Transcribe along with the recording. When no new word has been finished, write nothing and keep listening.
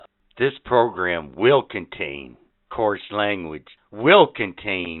This program will contain coarse language, will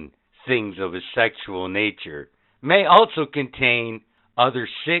contain things of a sexual nature, may also contain other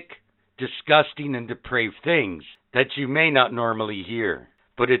sick, disgusting, and depraved things that you may not normally hear.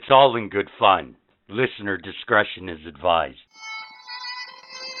 But it's all in good fun. Listener discretion is advised.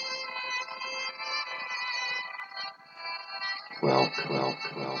 Welcome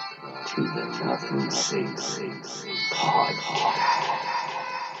to the Nothing Safe podcast.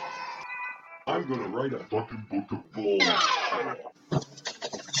 I'm gonna write a fucking book of balls.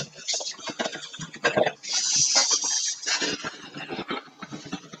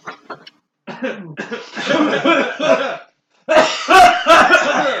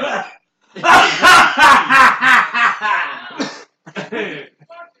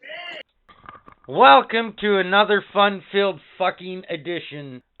 Welcome to another fun-filled fucking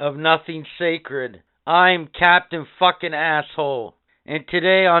edition of Nothing Sacred. I'm Captain fucking Asshole. And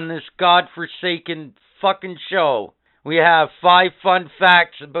today on this godforsaken fucking show, we have 5 fun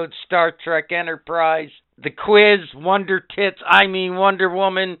facts about Star Trek Enterprise, the quiz, Wonder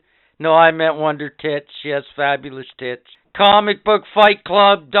Woman. No, I meant Wonder Tits. She has fabulous tits. Comic Book Fight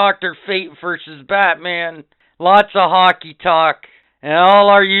Club, Dr. Fate versus Batman, lots of hockey talk, and all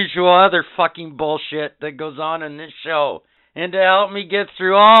our usual other fucking bullshit that goes on in this show. And to help me get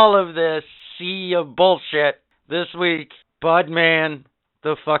through all of this sea of bullshit this week, Budman,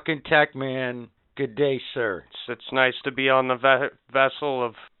 the fucking tech man. Good day, sir. It's nice to be on the vessel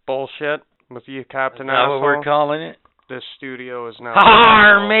of bullshit with you, Captain Asshole. Is that what we're calling it? This studio is now...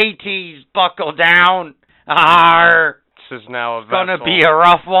 Arr, mateys, buckle down. Arr. This is now a vessel. vessel. It's gonna be a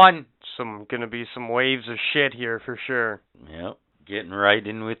rough one. Gonna be some waves of shit here for sure. Yep. Getting right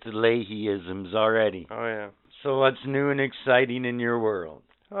in with the Leahy-isms already. Oh, yeah. So what's new and exciting in your world?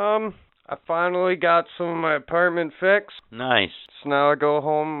 I finally got some of my apartment fixed. Nice. So now I go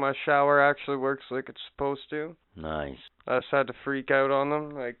home, my shower actually works like it's supposed to. Nice. I just had to freak out on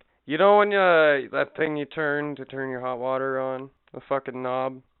them. Like, you know when that thing you turn to turn your hot water on? The fucking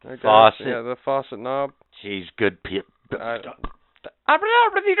knob? Faucet? Yeah, the faucet knob. Jeez, good Good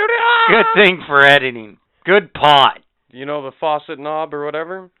thing for editing. Good pot. You know the faucet knob or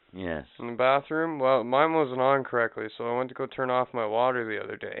whatever? Yes. In the bathroom? Well, mine wasn't on correctly, so I went to go turn off my water the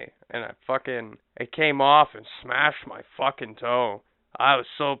other day, and it came off and smashed my fucking toe. I was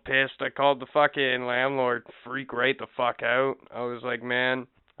so pissed. I called the fucking landlord, freak right the fuck out. I was like, man,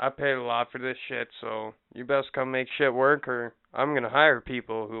 I paid a lot for this shit, so you best come make shit work, or I'm gonna hire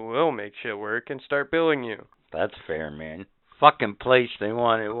people who will make shit work and start billing you. That's fair, man. Fucking place, they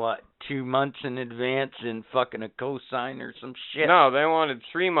wanted, 2 months in advance and fucking a cosign or some shit? No, they wanted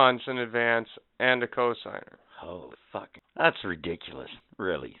 3 months in advance and a cosigner. Holy fucking... That's ridiculous.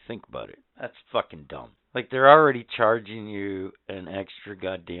 Really, think about it. That's fucking dumb. Like, they're already charging you an extra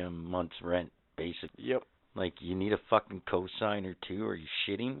goddamn month's rent, basically. Yep. Like, you need a fucking cosigner too? Are you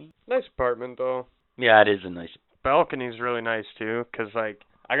shitting me? Nice apartment, though. Yeah, it is a nice... Balcony's really nice, too, because, like,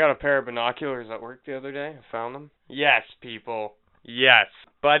 I got a pair of binoculars at work the other day. I found them. Yes, people. Yes.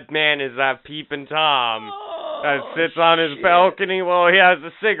 Budman is that peeping Tom that sits on his balcony while he has a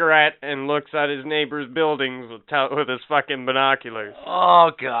cigarette and looks at his neighbor's buildings with his fucking binoculars.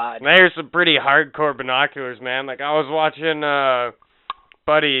 Oh, God. There's some pretty hardcore binoculars, man. Like, I was watching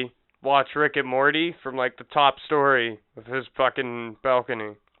Buddy watch Rick and Morty from, like, the top story of his fucking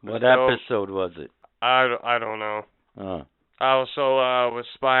balcony. What episode was it? I don't know. Oh. I also was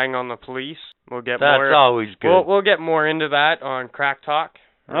spying on the police. We'll get That's more. That's always good. We'll get more into that on Crack Talk.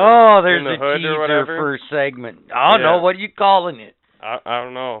 Oh, there's a teaser for a segment. I don't know. What are you calling it? I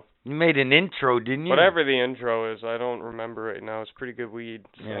don't know. You made an intro, didn't you? Whatever the intro is, I don't remember right now. It's pretty good weed.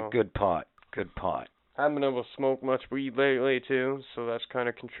 So. Yeah, good pot. Good pot. I haven't been able to smoke much weed lately, too, so that's kind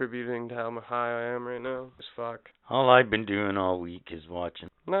of contributing to how high I am right now. As fuck. All I've been doing all week is watching.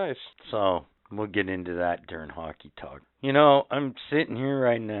 Nice. So... we'll get into that during hockey talk. You know, I'm sitting here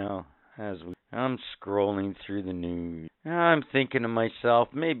right now I'm scrolling through the news. I'm thinking to myself,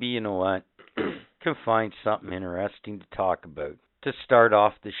 maybe, you know what, can find something interesting to talk about to start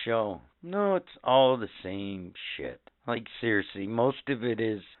off the show. No, it's all the same shit. Like, seriously, most of it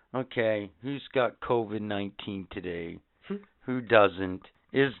is, okay, who's got COVID-19 today? Who doesn't?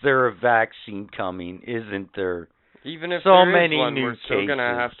 Is there a vaccine coming? Isn't there? Even if so there many is one, new we're still cases.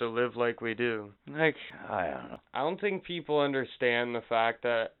 Gonna have to live like we do. Like, I don't know. I don't think people understand the fact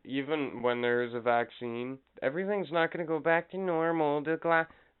that even when there is a vaccine, everything's not gonna go back to normal.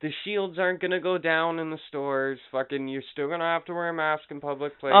 The shields aren't gonna go down in the stores. Fucking, you're still gonna have to wear a mask in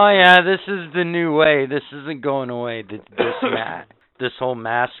public places. Oh yeah, this is the new way. This isn't going away. This whole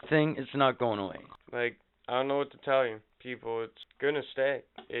mask thing, it's not going away. Like, I don't know what to tell you. people, it's gonna stay.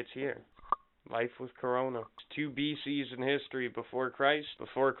 It's here. Life with Corona. It's 2 BCs in history before Christ,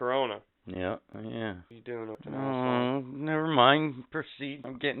 before Corona. Yeah. What are you doing up to Oh, never mind. Proceed.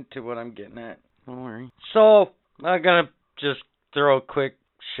 I'm getting to what I'm getting at. Don't worry. So, I'm gonna just throw a quick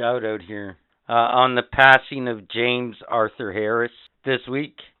shout out here on the passing of James Arthur Harris this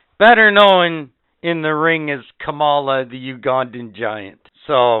week, better known in the ring as Kamala the Ugandan Giant.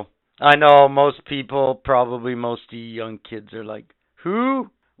 So, I know most people, probably most of you young kids are like, who?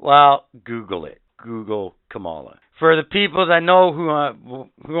 Well, Google it. Google Kamala. For the people that know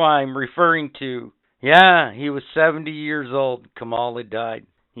who I'm referring to, yeah, he was 70 years old. Kamala died.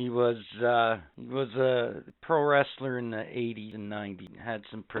 He was a pro wrestler in the 80s and 90s. Had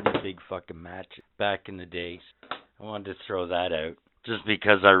some pretty big fucking matches back in the days. I wanted to throw that out just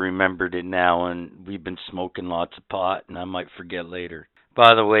because I remembered it now, and we've been smoking lots of pot, and I might forget later.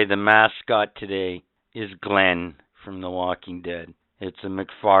 By the way, the mascot today is Glenn from The Walking Dead. It's a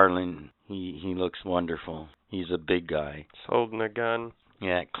McFarlane. He looks wonderful. He's a big guy. He's holding a gun.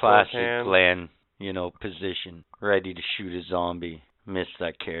 Yeah, classic Glenn, position. Ready to shoot a zombie. Missed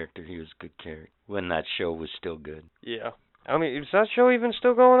that character. He was a good character. When that show was still good. Yeah. I mean, is that show even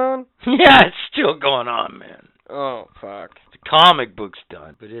still going on? Yeah, it's still going on, man. Oh, fuck. The comic book's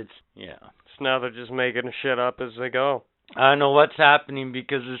done, but yeah. So now they're just making shit up as they go. I don't know what's happening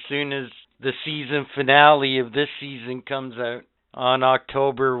because as soon as the season finale of this season comes out on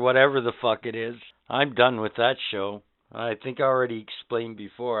October, whatever the fuck it is, I'm done with that show. I think I already explained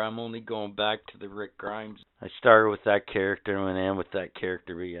before, I'm only going back to the Rick Grimes. I started with that character and went in with that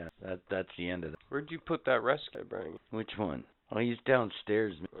character, but yeah, that's the end of it. Where'd you put that rescue, Brian? Which one? Oh, he's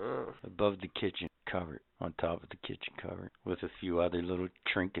downstairs, Oh. above the kitchen cupboard, on top of the kitchen cupboard, with a few other little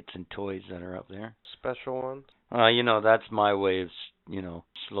trinkets and toys that are up there. Special ones? That's my way of,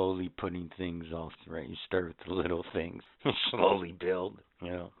 slowly putting things off, right? You start with the little things, slowly build,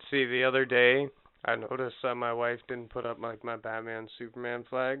 See, the other day, I noticed that my wife didn't put up, my Batman, Superman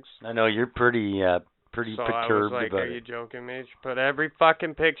flags. I know, you're pretty So perturbed I was like, about are you joking me? She put every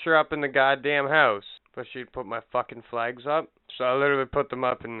fucking picture up in the goddamn house, but she'd put my fucking flags up. So I literally put them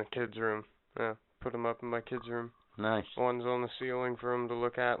up in the kids' room. Yeah, put them up in my kids' room. Nice. One's on the ceiling for him to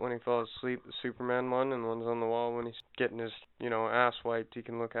look at when he falls asleep, the Superman one, and one's on the wall when he's getting his, ass wiped, he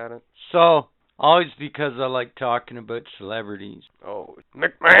can look at it. So, always because I like talking about celebrities. Oh,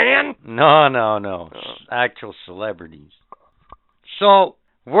 McMahon? No. Actual celebrities. So,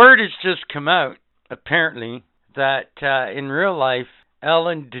 word has just come out, apparently, that in real life,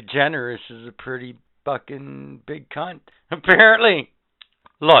 Ellen DeGeneres is a pretty fucking big cunt. Apparently.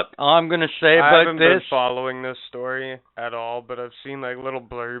 Look, all I'm going to say about this... I haven't been following this story at all, but I've seen, little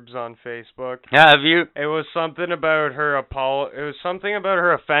blurbs on Facebook. Have you? It was something about her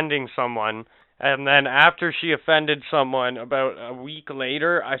offending someone, and then after she offended someone, about a week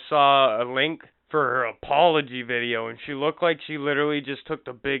later, I saw a link for her apology video, and she looked like she literally just took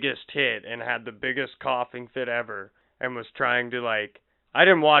the biggest hit and had the biggest coughing fit ever, and was trying to, I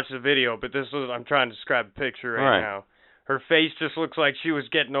didn't watch the video, but I'm trying to describe the picture right now. Her face just looks like she was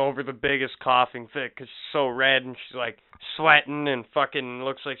getting over the biggest coughing fit because she's so red and she's sweating and fucking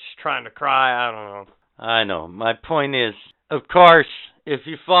looks like she's trying to cry. I don't know. I know. My point is, of course, if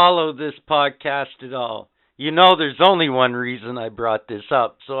you follow this podcast at all, there's only one reason I brought this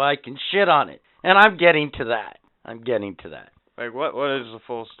up, so I can shit on it. And I'm getting to that. What is the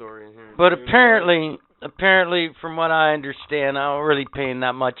full story here? But apparently, from what I understand, I don't really paying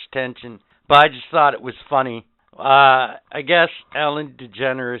that much attention, but I just thought it was funny. I guess Ellen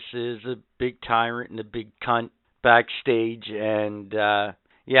DeGeneres is a big tyrant and a big cunt backstage, and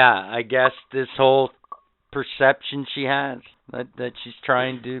I guess this whole perception she has that she's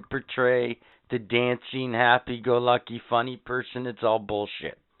trying to portray the dancing, happy-go-lucky, funny person, it's all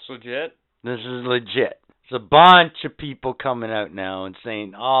bullshit. It's legit? This is legit. There's a bunch of people coming out now and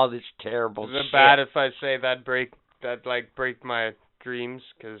saying all this terrible shit. Is it bad if I say that break my dreams,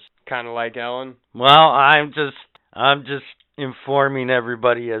 because kind of like Ellen? Well, I'm just informing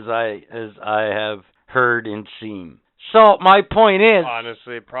everybody as I have heard and seen. So my point is,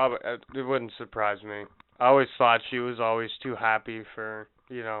 honestly, probably it wouldn't surprise me. I always thought she was always too happy for,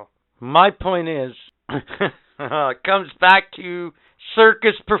 My point is, it comes back to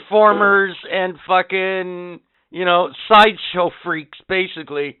circus performers and fucking, sideshow freaks,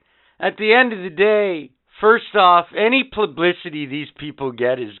 basically. At the end of the day, first off, any publicity these people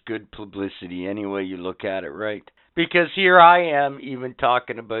get is good publicity, any way you look at it, right? Because here I am even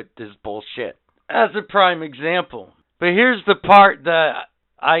talking about this bullshit as a prime example. But here's the part that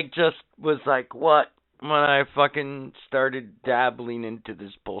I just was like, what? When I fucking started dabbling into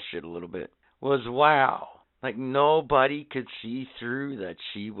this bullshit a little bit, was wow. Like, nobody could see through that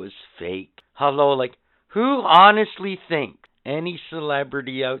she was fake. Hello, like, who honestly thinks any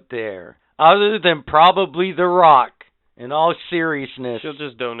celebrity out there, other than probably The Rock, in all seriousness... She'll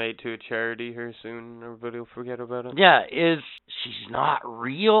just donate to a charity here soon, and everybody will forget about it. Yeah, she's not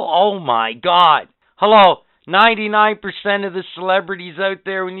real? Oh my God. Hello, 99% of the celebrities out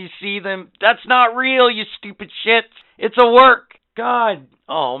there, when you see them, that's not real, you stupid shits. It's a work. God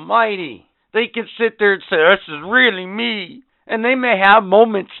almighty. They can sit there and say, this is really me. And they may have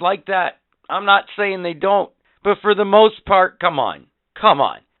moments like that. I'm not saying they don't. But for the most part, come on.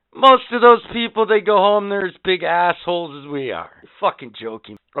 Most of those people, they go home, they're as big assholes as we are. You're fucking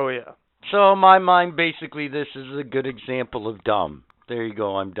joking. Oh, yeah. So in my mind, basically, this is a good example of dumb. There you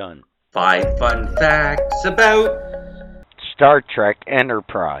go, I'm done. 5 fun facts about Star Trek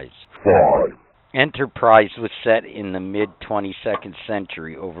Enterprise. 5, Enterprise was set in the mid-22nd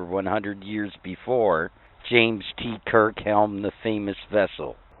century, over 100 years before James T. Kirk helmed the famous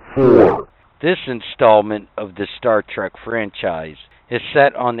vessel. 4, This installment of the Star Trek franchise is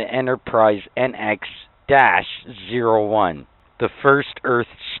set on the Enterprise NX-01, the first Earth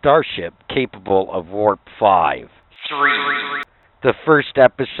starship capable of Warp 5. 3, The first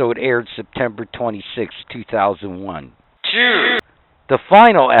episode aired September 26, 2001. 2, The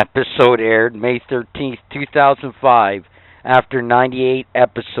final episode aired May 13, 2005, after 98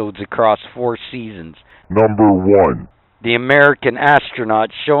 episodes across 4 seasons. number 1, The American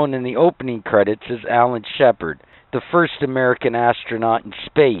astronaut shown in the opening credits is Alan Shepard, the first American astronaut in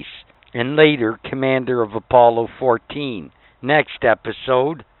space, and later commander of Apollo 14. Next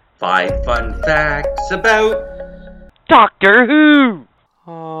episode, 5 fun facts about Doctor Who!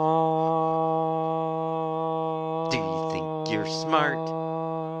 Do you think you're smart?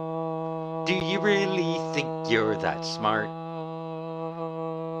 Do you really think you're that smart?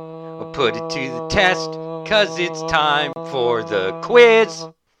 Well, put it to the test, 'cause it's time for the quiz.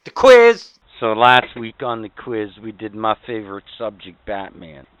 The quiz! So last week on the quiz, we did my favorite subject,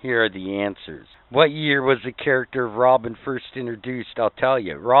 Batman. Here are the answers. What year was the character of Robin first introduced? I'll tell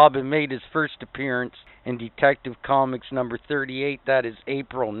you. Robin made his first appearance in Detective Comics number 38. That is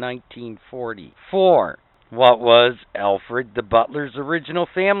April 1940. 4. What was Alfred the Butler's original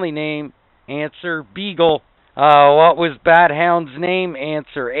family name? Answer, Beagle. What was Bat Hound's name?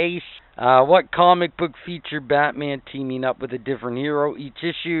 Answer, Ace. What comic book featured Batman teaming up with a different hero each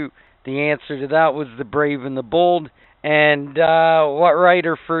issue? The answer to that was The Brave and the Bold. And what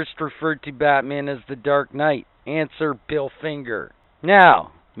writer first referred to Batman as the Dark Knight? Answer, Bill Finger. Now,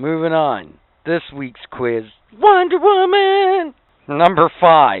 moving on. This week's quiz, Wonder Woman! Number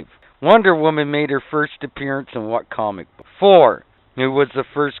 5. Wonder Woman made her first appearance in what comic book? 4. Who was the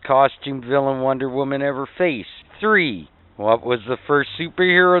first costume villain Wonder Woman ever faced? 3. What was the first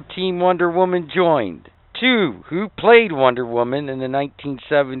superhero team Wonder Woman joined? 2. Who played Wonder Woman in the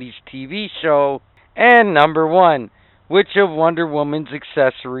 1970s TV show? And number 1. Which of Wonder Woman's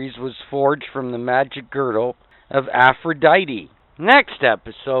accessories was forged from the magic girdle of Aphrodite? Next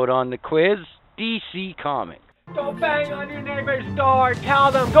episode on the quiz, DC Comics. Go bang on your neighbor's door.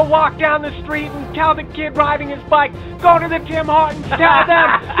 Tell them. Go walk down the street and tell the kid riding his bike. Go to the Tim Hortons. Tell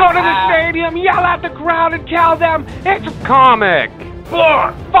them. Go to the stadium. Yell at the crowd and tell them it's a comic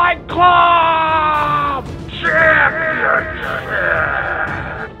book fight club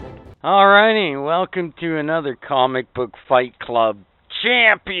championship. Alrighty, welcome to another comic book fight club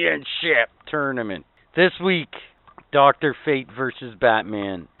championship tournament. This week, Dr. Fate versus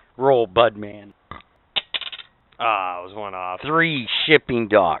Batman. Roll, Budman. I was one off. 3 shipping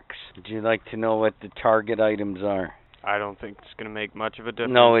docks. Would you like to know what the target items are? I don't think it's going to make much of a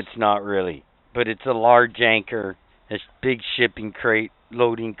difference. No, it's not really. But it's a large anchor, a big shipping crate,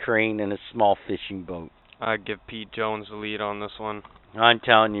 loading crane, and a small fishing boat. I'd give Pete Jones the lead on this one. I'm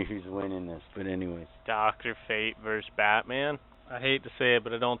telling you who's winning this, but anyways. Dr. Fate versus Batman. I hate to say it,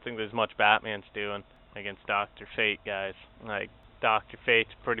 but I don't think there's much Batman's doing against Dr. Fate, guys. Like, Dr.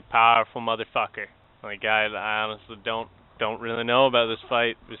 Fate's a pretty powerful motherfucker. Like, I honestly don't really know about this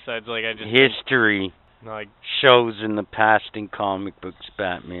fight, besides, like, I just... History like shows in the past in comic books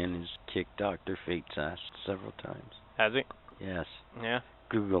Batman has kicked Dr. Fate's ass several times. Has he? Yes. Yeah?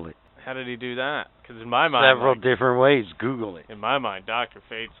 Google it. How did he do that? Because in my mind... Several like, different ways. Google it. in my mind, Dr.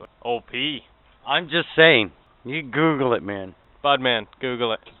 Fate's like OP. I'm just saying. You can Google it, man. Budman,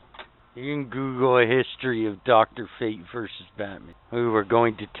 Google it. You can Google a history of Dr. Fate versus Batman. We were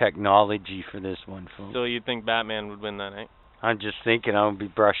going to technology for this one, folks. So you'd think Batman would win that, eh? I'm just thinking I would be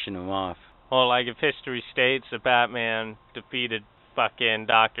brushing him off. Well, like, if history states that Batman defeated fucking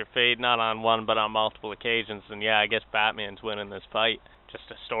Dr. Fate, not on one, but on multiple occasions, then yeah, I guess Batman's winning this fight. Just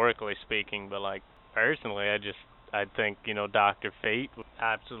historically speaking, but, like, personally, I think, Dr. Fate would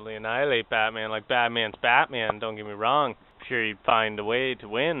absolutely annihilate Batman. Like, Batman's Batman, don't get me wrong. Sure, he'd find a way to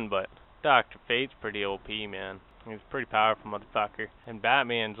win, but Dr. Fate's pretty OP, man. He's a pretty powerful motherfucker. And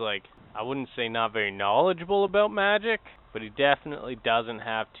Batman's, like, I wouldn't say not very knowledgeable about magic, but he definitely doesn't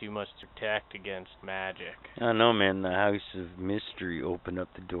have too much to protect against magic. I don't know, man. The House of Mystery opened up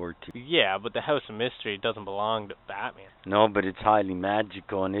the door to... Yeah, but the House of Mystery doesn't belong to Batman. No, but it's highly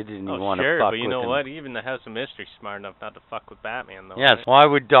magical, and it didn't want to sure, fuck but you with know him. what? Even the House of Mystery's smart enough not to fuck with Batman, though. Yes, right? why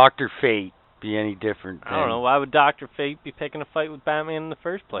would Dr. Fate be any different I don't know. Why would Dr. Fate be picking a fight with Batman in the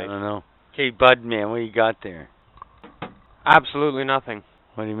first place? I don't know. Okay, Budman, what you got there? Absolutely nothing.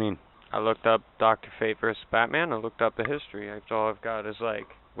 What do you mean? I looked up Dr. Fate versus Batman. I looked up the history. That's all I've got is, like,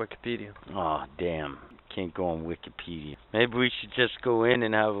 Wikipedia. Oh, damn. Can't go on Wikipedia. Maybe we should just go in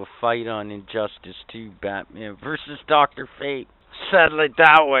and have a fight on Injustice 2, Batman versus Dr. Fate. Settle it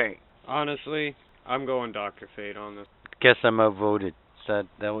that way. Honestly, I'm going Dr. Fate on this. Guess I'm outvoted. Is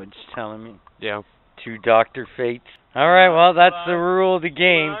that what it's telling me? Yeah. 2 Dr. Fates. Alright, well, that's the rule of the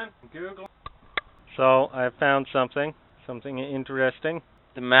game. Google. So, I found something interesting.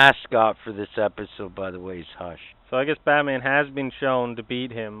 The mascot for this episode, by the way, is Hush. So I guess Batman has been shown to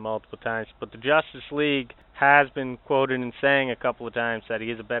beat him multiple times, but the Justice League has been quoted in saying a couple of times that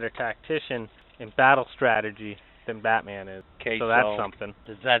he is a better tactician in battle strategy than Batman is. Okay, so that's something.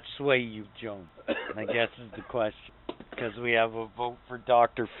 Does that sway you, Joan? I guess is the question. Because we have a vote for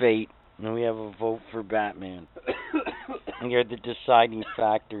Dr. Fate, and we have a vote for Batman. And you're the deciding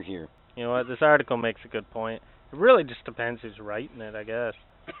factor here. You know what? This article makes a good point. It really just depends who's writing it, I guess.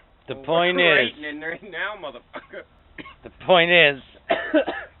 The point is... writing it right now, motherfucker. The point is...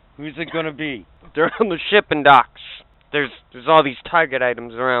 who's it going to be? They're on the shipping docks. There's all these target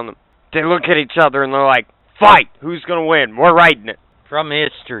items around them. They look at each other and they're like, fight! Who's going to win? We're writing it. From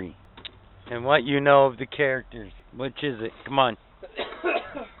history. And what you know of the characters. Which is it? Come on.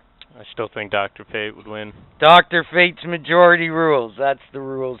 I still think Dr. Fate would win. Dr. Fate's majority rules. That's the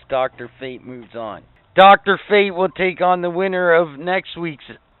rules. Dr. Fate moves on. Dr. Fate will take on the winner of next week's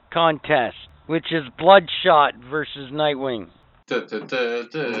contest, which is Bloodshot versus Nightwing.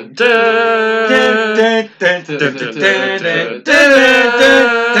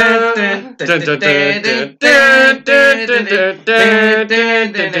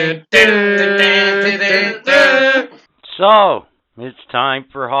 So, it's time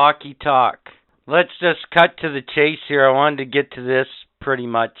for hockey talk. Let's just cut to the chase here. I wanted to get to this pretty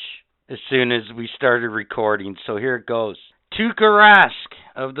much as soon as we started recording, so here it goes. Tuukka Rask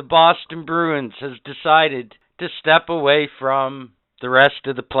of the Boston Bruins has decided to step away from the rest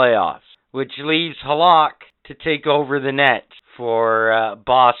of the playoffs, which leaves Halak to take over the net for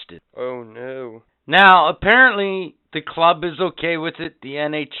Boston. Oh, no. Now, apparently, the club is okay with it. The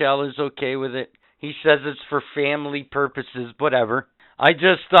NHL is okay with it. He says it's for family purposes, whatever. I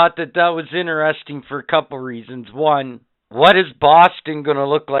just thought that was interesting for a couple reasons. One, what is Boston going to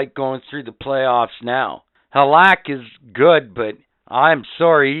look like going through the playoffs now? Halak is good, but I'm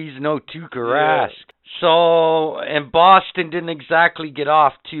sorry, he's no Tuukka Rask. So, and Boston didn't exactly get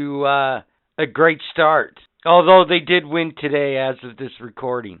off to a great start. Although they did win today as of this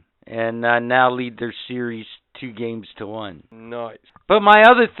recording. And now lead their series 2-1. Nice. But my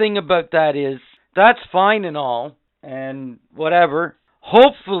other thing about that is, that's fine and all, and whatever.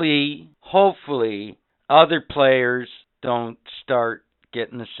 Hopefully, other players don't start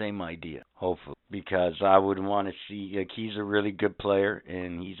getting the same idea. Hopefully. Because I would want to see, like, he's a really good player,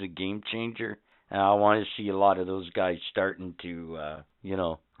 and he's a game changer. And I want to see a lot of those guys starting to,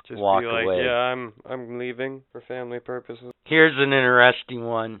 just walk be like, away. Yeah, I'm leaving for family purposes. Here's an interesting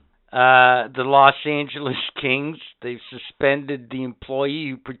one. The Los Angeles Kings, they've suspended the employee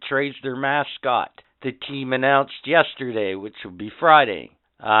who portrays their mascot. The team announced yesterday, which will be Friday.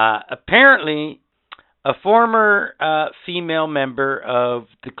 Apparently, a former female member of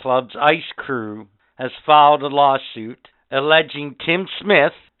the club's ice crew has filed a lawsuit alleging Tim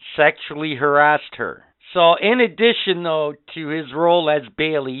Smith sexually harassed her. So, in addition, though, to his role as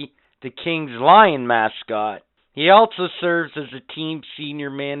Bailey, the Kings' lion mascot, he also serves as a team senior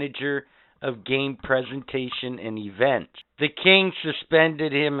manager of game presentation and events. The Kings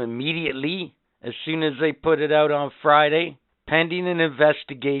suspended him immediately as soon as they put it out on Friday, pending an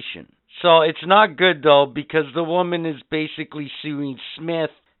investigation. So it's not good, though, because the woman is basically suing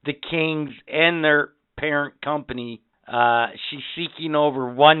Smith, the Kings, and their parent company. She's seeking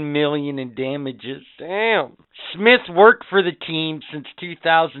over $1 million in damages. Damn. Smith worked for the team since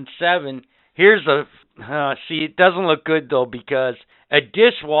 2007. Here's a... see, it doesn't look good, though, because a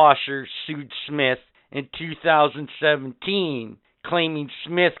dishwasher sued Smith in 2017, claiming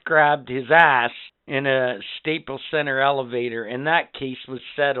Smith grabbed his ass in a Staples Center elevator, and that case was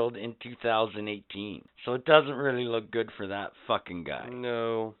settled in 2018. So it doesn't really look good for that fucking guy.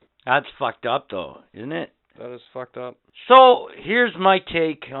 No. That's fucked up, though, isn't it? That is fucked up. So here's my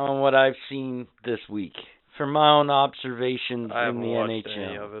take on what I've seen this week from my own observations I in haven't the watched NHL.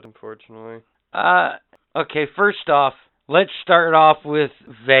 any of it, unfortunately. Okay, first off, let's start off with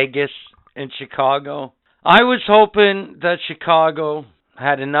Vegas and Chicago. I was hoping that Chicago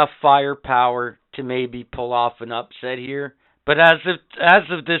had enough firepower to maybe pull off an upset here. But as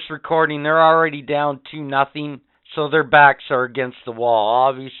of this recording, they're already down 2-0, so their backs are against the wall.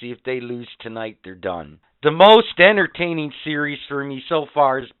 Obviously, if they lose tonight, they're done. The most entertaining series for me so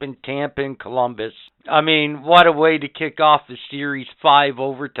far has been Tampa and Columbus. I mean, what a way to kick off the series, 5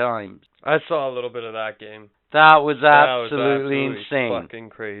 overtimes. I saw a little bit of that game. That was absolutely insane. Fucking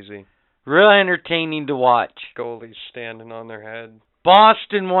crazy. Real entertaining to watch. Goalies standing on their head.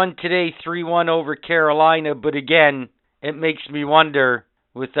 Boston won today 3-1 over Carolina, but again, it makes me wonder,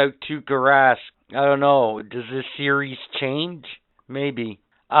 without Tuukka Rask, I don't know, does this series change? Maybe.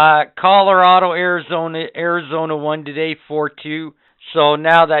 Colorado, Arizona won today 4-2, so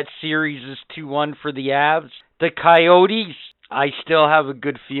now that series is 2-1 for the Avs. The Coyotes, I still have a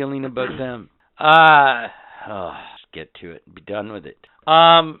good feeling about them. Let's get to it and be done with it.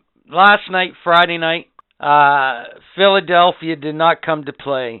 Last night, Friday night, Philadelphia did not come to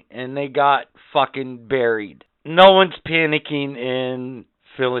play, and they got fucking buried. No one's panicking in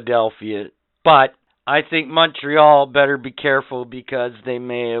Philadelphia, but I think Montreal better be careful because they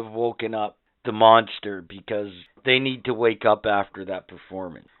may have woken up the monster because they need to wake up after that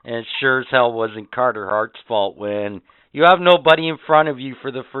performance. And it sure as hell wasn't Carter Hart's fault when you have nobody in front of you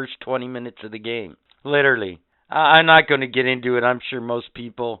for the first 20 minutes of the game. Literally. I'm not going to get into it. I'm sure most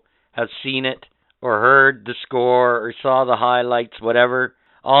people have seen it or heard the score or saw the highlights, whatever.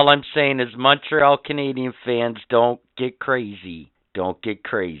 All I'm saying is Montreal Canadian fans, don't get crazy. Don't get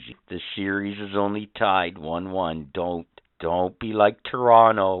crazy. The series is only tied 1-1. Don't be like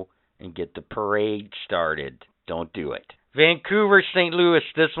Toronto and get the parade started. Don't do it. Vancouver, St. Louis.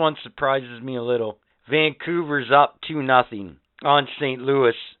 This one surprises me a little. Vancouver's up 2-0 on St.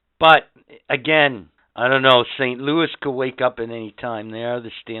 Louis. But, again, I don't know. St. Louis could wake up at any time. They are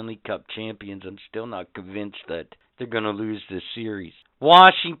the Stanley Cup champions. I'm still not convinced that they're going to lose this series.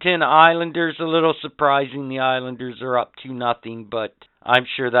 Washington Islanders, a little surprising. The Islanders are up 2-0, but I'm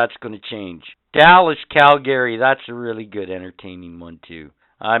sure that's going to change. Dallas Calgary, that's a really good, entertaining one, too.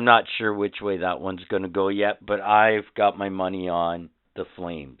 I'm not sure which way that one's going to go yet, but I've got my money on the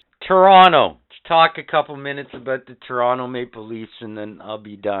Flames. Toronto. Let's talk a couple minutes about the Toronto Maple Leafs, and then I'll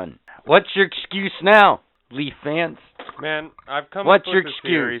be done. What's your excuse now, Leaf fans? Man, I've come What's up your with a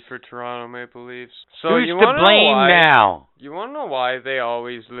excuse? theory for Toronto Maple Leafs. So Who's you to wanna blame know why, now? You want to know why they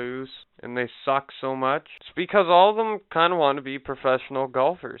always lose and they suck so much? It's because all of them kind of want to be professional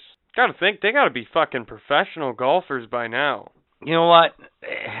golfers. Gotta think, they gotta be fucking professional golfers by now. You know what?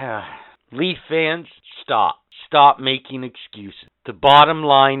 Leaf fans, stop. Stop making excuses. The bottom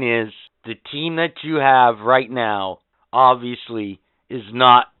line is, the team that you have right now, obviously, is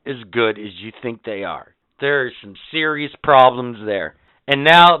not as good as you think they are. There are some serious problems there. And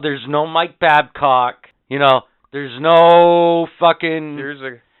now there's no Mike Babcock. You know, there's no fucking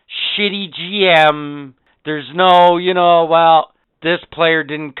shitty GM. There's no, well, this player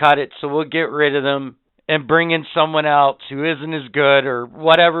didn't cut it, so we'll get rid of them and bring in someone else who isn't as good or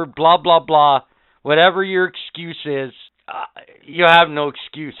whatever, blah, blah, blah. Whatever your excuse is, you have no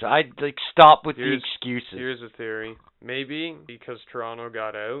excuse. I'd stop with the excuses. Here's a theory. Maybe because Toronto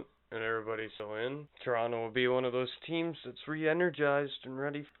got out and everybody's still in, Toronto will be one of those teams that's re-energized and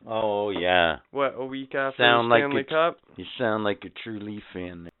ready. Oh, yeah. What, a week after the Stanley Cup? You sound like a true Leaf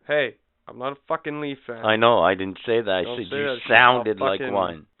fan. Hey, I'm not a fucking Leaf fan. I know, I didn't say that. I said you sounded like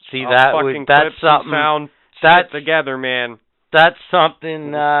one. See, that's something. That's together, man. That's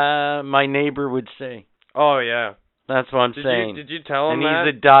something my neighbor would say. Oh, yeah. That's what I'm saying. Did you tell him and that?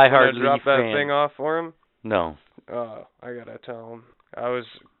 And he's a diehard Leaf fan. Drop that thing off for him? No. Oh, I gotta tell him.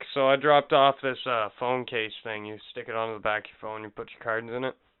 I dropped off this phone case thing. You stick it onto the back of your phone, you put your cards in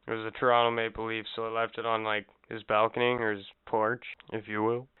it. It was a Toronto Maple Leaf, so I left it on, his balcony, or his porch, if you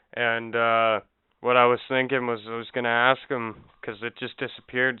will. And, what I was thinking was I was gonna ask him, because it just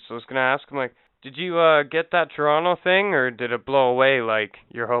disappeared, so I was gonna ask him, did you, get that Toronto thing, or did it blow away,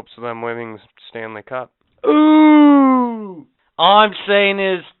 your hopes of them winning the Stanley Cup? Ooh! All I'm saying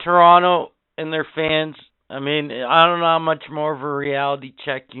is Toronto and their fans, I mean, I don't know how much more of a reality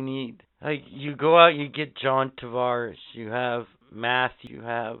check you need. You go out, you get John Tavares, you have Matthew, you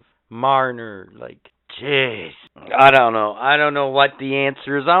have Marner, jeez. I don't know. I don't know what the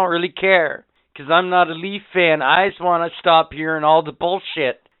answer is. I don't really care. because I'm not a Leaf fan. I just want to stop hearing all the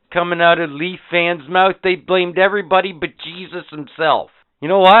bullshit coming out of Leaf fans' mouth. They blamed everybody but Jesus himself. You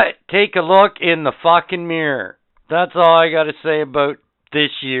know what? Take a look in the fucking mirror. That's all I got to say about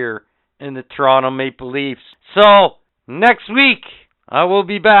this year in the Toronto Maple Leafs. So, next week, I will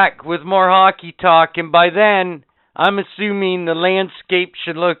be back with more hockey talk, and by then, I'm assuming the landscape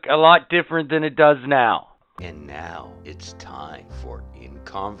should look a lot different than it does now. And now it's time for In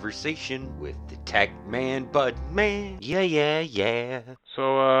Conversation with the Tech Man Budman. Yeah.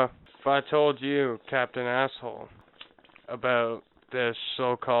 So, if I told you, Captain Asshole, about this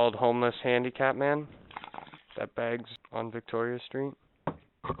so-called homeless handicap man that begs on Victoria Street?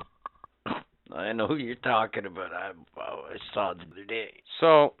 I know who you're talking about. I saw it the other day.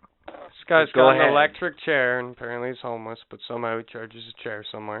 So, this guy's Go got ahead. an electric chair, and apparently he's homeless, but somehow he charges a chair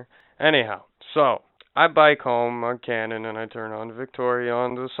somewhere. Anyhow, so, I bike home on Cannon, and I turn on Victoria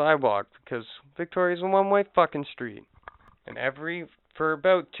onto the sidewalk, because Victoria's a one-way fucking street. And for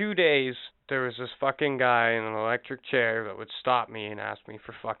about 2 days, there was this fucking guy in an electric chair that would stop me and ask me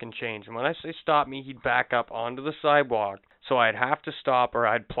for fucking change. And when I say stop me, he'd back up onto the sidewalk, so I'd have to stop or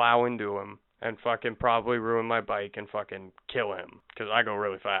I'd plow into him and fucking probably ruin my bike and fucking kill him, because I go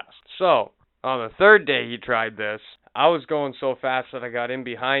really fast. So, on the third day he tried this, I was going so fast that I got in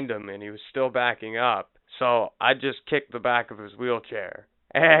behind him and he was still backing up. So, I just kicked the back of his wheelchair.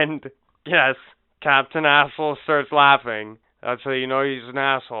 And, yes, Captain Asshole starts laughing. That's how you know he's an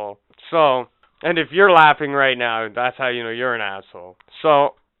asshole. So, and if you're laughing right now, that's how you know you're an asshole.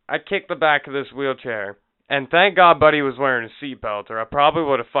 So, I kicked the back of this wheelchair. And thank God Buddy was wearing a seatbelt, or I probably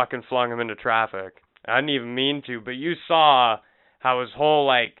would have fucking flung him into traffic. I didn't even mean to, but you saw how his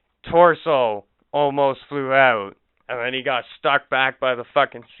whole, torso almost flew out. And then he got stuck back by the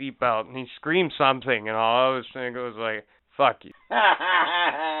fucking seatbelt, and he screamed something, and all I was thinking was like, fuck you.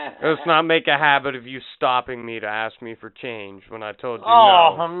 Let's not make a habit of you stopping me to ask me for change when I told you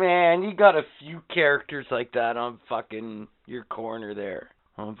no. Oh, man, you got a few characters like that on fucking your corner there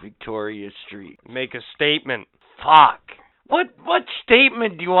on Victoria Street. Make a statement. Fuck. What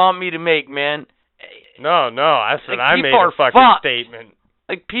statement do you want me to make, man? No, I said I made people a fucking fucked. statement.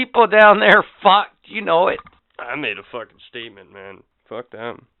 Like, people down there fucked, you know it. I made a fucking statement, man. Fuck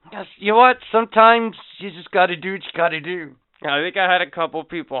them. Yes, you know what? Sometimes you just gotta do what you gotta do. I think I had a couple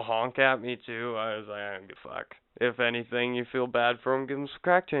people honk at me, too. I was like, I don't give a fuck. If anything, you feel bad for them, give them some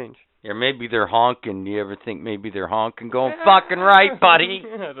crack change. Yeah, maybe they're honking. Do you ever think maybe they're honking going, fucking right, buddy?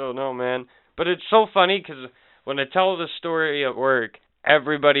 I don't know, man. But it's so funny, because when I tell the story at work,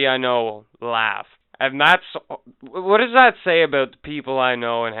 everybody I know laugh. And that's, what does that say about the people I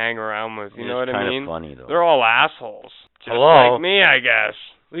know and hang around with? You know what I mean? It's kind of funny, though. They're all assholes. Just Hello? like me, I guess.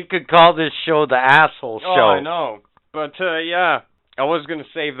 We could call this show the Asshole Show. Oh, I know. But, yeah, I was going to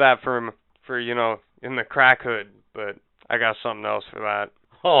save that for, in the crack hood, but I got something else for that.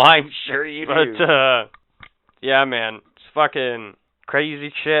 Oh, I'm sure you do. But, yeah, man, it's fucking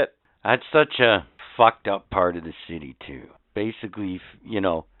crazy shit. That's such a fucked up part of the city, too. Basically,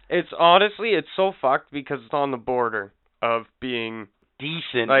 It's honestly, it's so fucked because it's on the border of being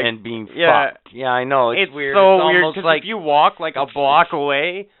decent and being yeah, fucked. Yeah, I know. It's weird. So it's weird, almost because like if you walk a block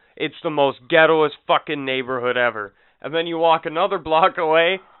away, it's the most ghettoest fucking neighborhood ever. And then you walk another block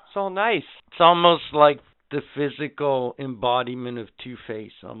away, it's all nice. It's almost like the physical embodiment of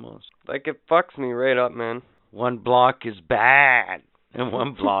Two-Face, almost. Like, it fucks me right up, man. One block is bad, and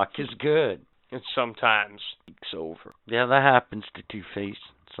one block is good. And sometimes it's over. Yeah, that happens to Two-Face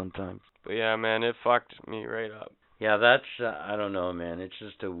sometimes. But yeah, man, it fucked me right up. Yeah, that's, I don't know, man. It's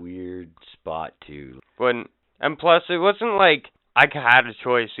just a weird spot, too. And plus, it wasn't like I had a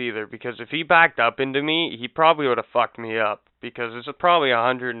choice either, because if he backed up into me, he probably would have fucked me up, because it's probably a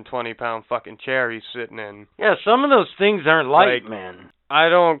 120-pound fucking chair he's sitting in. Yeah, some of those things aren't light, man. I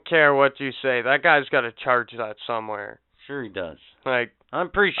don't care what you say. That guy's got to charge that somewhere. Sure he does. Like,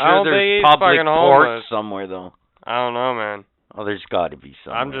 I'm pretty sure there's public court somewhere, though. I don't know, man. Oh, there's got to be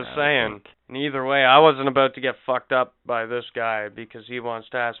somewhere. I'm just saying. And either way, I wasn't about to get fucked up by this guy because he wants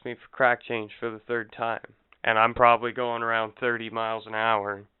to ask me for crack change for the third time. And I'm probably going around 30 miles an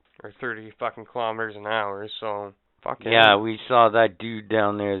hour, or 30 fucking kilometers an hour, so fuck him. Yeah, we saw that dude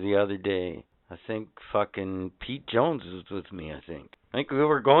down there the other day. I think fucking Pete Jones was with me, I think. I think we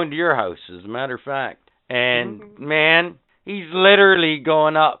were going to your house, as a matter of fact. And, man, he's literally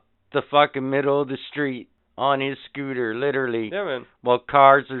going up the fucking middle of the street on his scooter, literally. Yeah, man. While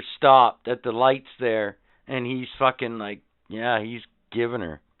cars are stopped at the lights there. And he's fucking like, yeah, he's giving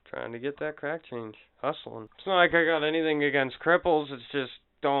her. Trying to get that crack change. Hustling. It's not like I got anything against cripples. It's just,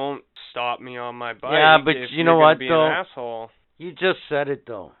 don't stop me on my bike. Yeah, but you know what, be though? An asshole. You just said it,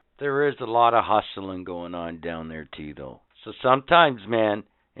 though. there is a lot of hustling going on down there too, though. So sometimes, man,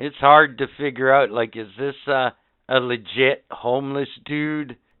 it's hard to figure out, like, is this a legit homeless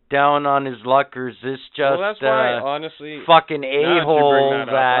dude down on his luck, or is this just well, that's why, honestly, fucking now that you bring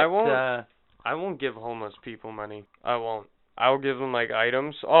a-hole that I won't give homeless people money. I won't. I'll give them, like,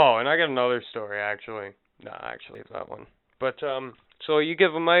 items. Oh, and I got another story, actually. Nah, actually, it's that one. But, so you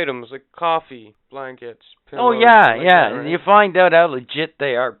give them items like coffee, blankets, pillows. Oh, yeah, like yeah. that, right? You find out how legit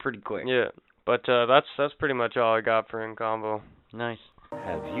they are pretty quick. Yeah. But, that's pretty much all I got for in combo. Nice.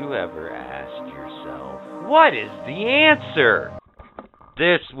 Have you ever asked yourself, what is the answer?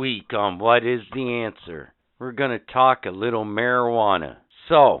 This week on What is the Answer, we're going to talk a little marijuana.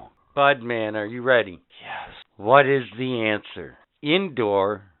 So, Budman, are you ready? Yes. What is the answer?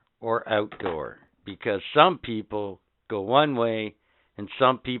 Indoor or outdoor? Because some people go one way and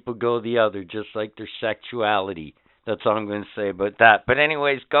some people go the other, just like their sexuality. That's all I'm going to say about that. But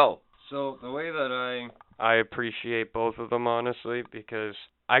anyways, go. So, the way that I appreciate both of them, honestly, because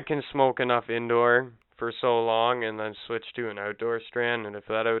I can smoke enough indoor for so long and then switch to an outdoor strand, and if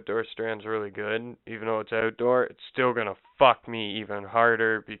that outdoor strand's really good, even though it's outdoor, it's still gonna fuck me even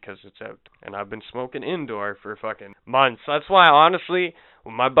harder because it's out. And I've been smoking indoor for fucking months. That's why, honestly,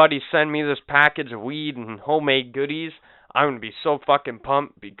 when my buddies send me this package of weed and homemade goodies, I'm gonna be so fucking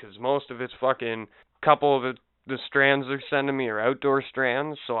pumped because most of it's fucking, couple of the strands they're sending me are outdoor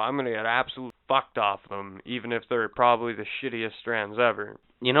strands, so I'm gonna get absolutely fucked off them, even if they're probably the shittiest strands ever.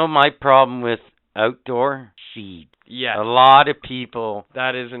 You know my problem with outdoor? Seed. Yes. A lot of people.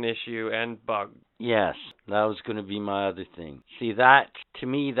 That is an issue, and bug. Yes, that was going to be my other thing. See, that, to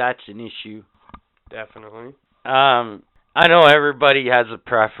me, that's an issue. Definitely. I know everybody has a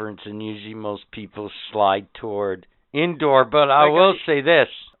preference, and usually most people slide toward indoor, but I will say this.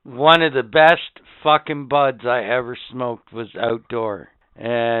 One of the best fucking buds I ever smoked was outdoor.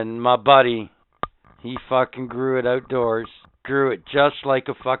 And my buddy, he fucking grew it outdoors. Grew it just like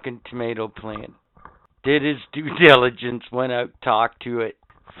a fucking tomato plant. Did his due diligence, went out, talked to it,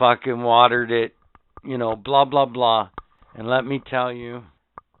 fucking watered it, you know, blah, blah, blah. And let me tell you,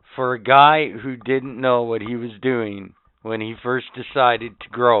 for a guy who didn't know what he was doing when he first decided to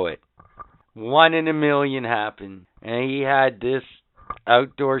grow it, 1 in a million happened. And he had this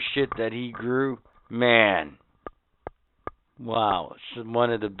outdoor shit that he grew. Man. Wow. It's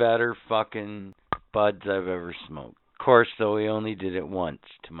one of the better fucking buds I've ever smoked. Of course, though, he only did it once,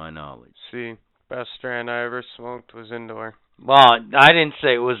 to my knowledge. See, best strand I ever smoked was indoor. Well, I didn't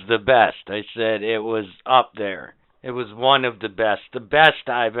say it was the best. I said it was up there. It was one of the best. The best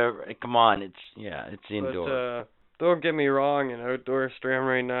I've ever... Come on, it's indoor. But, don't get me wrong, an outdoor strand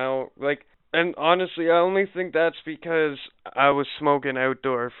right now, like... And honestly, I only think that's because I was smoking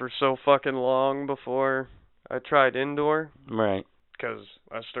outdoor for so fucking long before I tried indoor. Right. Because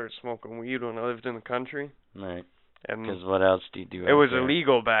I started smoking weed when I lived in the country. Right. And because what else do you do? It was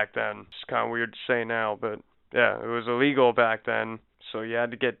illegal back then. It's kind of weird to say now, but yeah, it was illegal back then. So you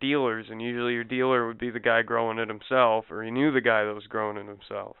had to get dealers, and usually your dealer would be the guy growing it himself, or he knew the guy that was growing it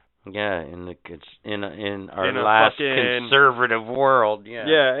himself. Yeah, in our last conservative world, yeah.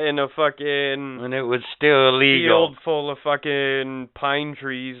 Yeah, in a fucking... When it was still illegal. Field full of fucking pine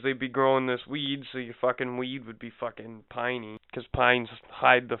trees, they'd be growing this weed, so your fucking weed would be fucking piney. Because pines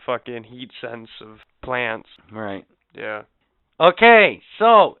hide the fucking heat sense of plants. Right. Yeah. Okay,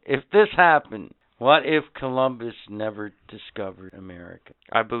 so, if this happened, what if Columbus never discovered America?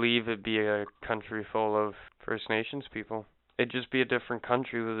 I believe it'd be a country full of First Nations people. It'd just be a different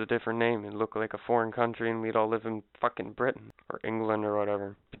country with a different name. It'd look like a foreign country, and we'd all live in fucking Britain or England or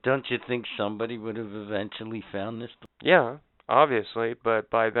whatever. But don't you think somebody would have eventually found this? Yeah, obviously,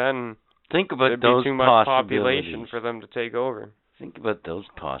 but by then think about there'd those be too much population for them to take over. Think about those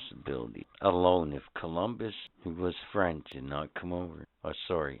possibilities alone. If Columbus, who was French, did not come over. Oh,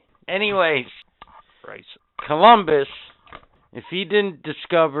 sorry. Anyways, right. Columbus, if he didn't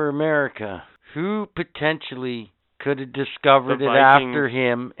discover America, who potentially could have discovered it after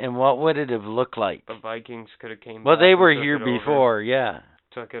him, and what would it have looked like? The Vikings could have came back. Well, they were here before, yeah.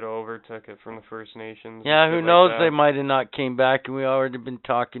 Took it from the First Nations. Yeah, who knows, they might have not came back and we already been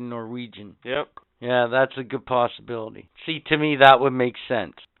talking Norwegian. Yep. Yeah, that's a good possibility. See, to me, that would make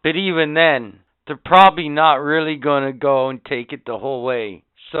sense. But even then, they're probably not really going to go and take it the whole way.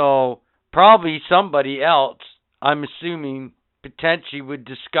 So, probably somebody else, I'm assuming, potentially would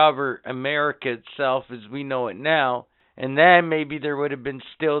discover America itself as we know it now, and then maybe there would have been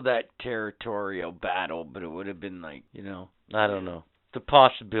still that territorial battle, but it would have been like, you know, I don't know. The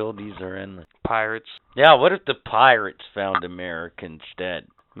possibilities are endless. Pirates. Yeah, what if the pirates found America instead?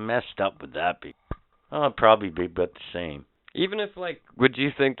 Messed up would that be? Oh, it'd probably be about the same. Even if, like, would you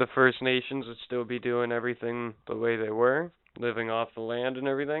think the First Nations would still be doing everything the way they were? Living off the land and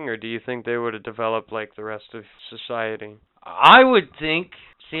everything? Or do you think they would have developed like the rest of society? I would think.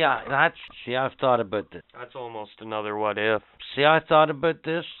 I've thought about this. That's almost another what if. I thought about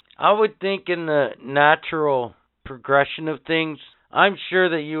this. I would think in the natural progression of things, I'm sure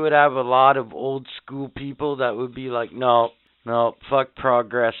that you would have a lot of old school people that would be like, no, fuck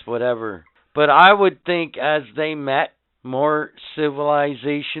progress, whatever. But I would think as they met, more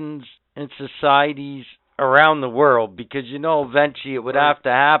civilizations and societies around the world, because eventually it would have to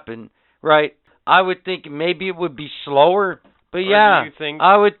happen, right? I would think maybe it would be slower, but yeah,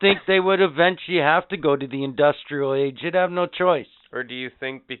 I would think they would eventually have to go to the industrial age. They'd have no choice. Or do you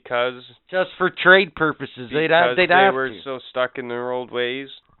think because just for trade purposes, they'd have they to. Were so stuck in their old ways,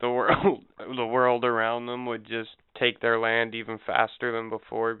 the world around them would just take their land even faster than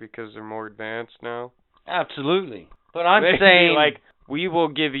before because they're more advanced now? Absolutely. But I'm They'd saying, like, we will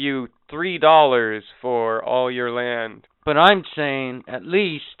give you $3 for all your land. But I'm saying, at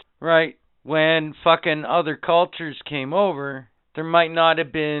least, right, when fucking other cultures came over, there might not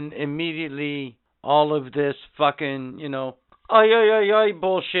have been immediately all of this fucking,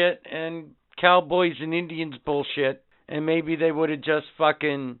 bullshit and cowboys and Indians bullshit. And maybe they would have just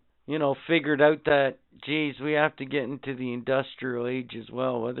fucking, figured out that, geez, we have to get into the industrial age as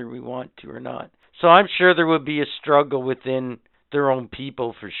well, whether we want to or not. So I'm sure there would be a struggle within their own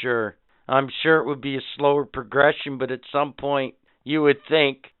people for sure. I'm sure it would be a slower progression, but at some point you would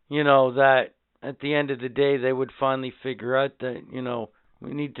think, that at the end of the day they would finally figure out that,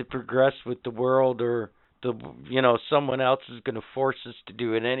 we need to progress with the world, or someone else is going to force us to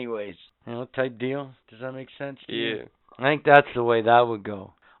do it anyways. Type deal. Does that make sense to you? Yeah. I think that's the way that would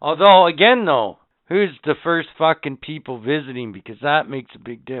go. Although, again though, who's the first fucking people visiting? Because that makes a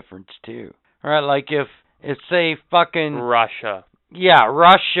big difference too. Right, like if say fucking Russia. Yeah,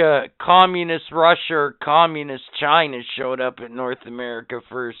 Russia, communist Russia or communist China showed up in North America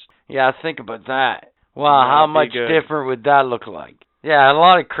first. Yeah, think about that. Wow, how much different would that look like? Yeah, a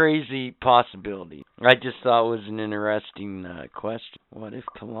lot of crazy possibilities. I just thought it was an interesting question. What if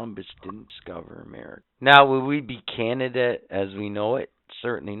Columbus didn't discover America? Now, would we be Canada as we know it?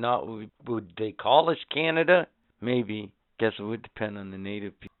 Certainly not. Would they call us Canada? Maybe. Guess it would depend on the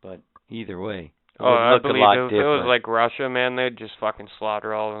native people, but either way. I believe if it was like Russia, man, they'd just fucking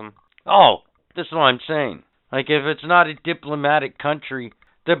slaughter all of them. Oh, this is what I'm saying. Like, if it's not a diplomatic country,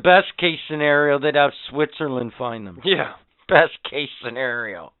 the best case scenario, they'd have Switzerland find them. Yeah. Best case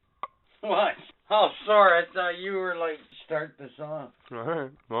scenario. What? Oh, sorry, I thought you were like, start this off.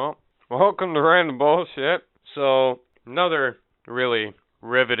 Alright, well, welcome to Random Bullshit. So, another really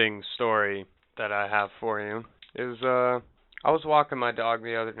riveting story that I have for you is, I was walking my dog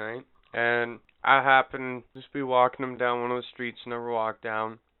the other night, and I happened to just be walking him down one of the streets I never walked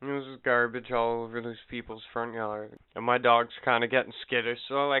down. And there was just garbage all over those people's front yard. And my dog's kind of getting skittish,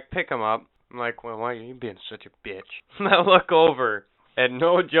 so I pick him up. I'm like, well, why are you being such a bitch? And I look over, and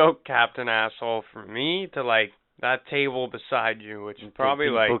no joke, Captain Asshole, for me to that table beside you, which is probably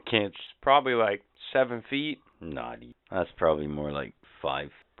probably 7 feet. Naughty. That's probably more like 5.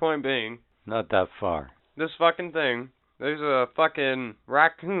 Point being, not that far. This fucking thing, there's a fucking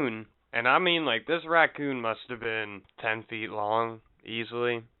raccoon. And I mean, this raccoon must have been 10 feet long,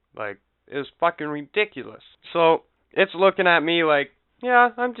 easily. It was fucking ridiculous. So, it's looking at me like, yeah,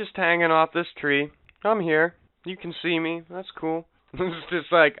 I'm just hanging off this tree. I'm here. You can see me. That's cool. It's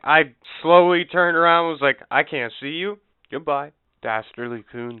just I slowly turned around and was like, I can't see you. Goodbye. Dastardly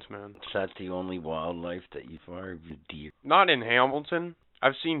coons, man. Is that the only wildlife that you've ever deer? Not in Hamilton.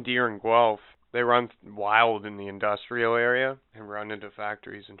 I've seen deer in Guelph. They run wild in the industrial area and run into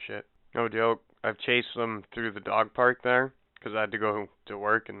factories and shit. No joke. I've chased them through the dog park there because I had to go to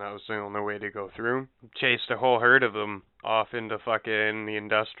work and that was the only way to go through. Chased a whole herd of them off into fucking the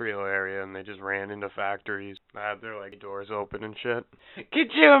industrial area and they just ran into factories. I had their doors open and shit.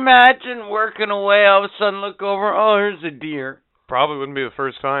 Could you imagine working away, all of a sudden look over, oh, here's a deer. Probably wouldn't be the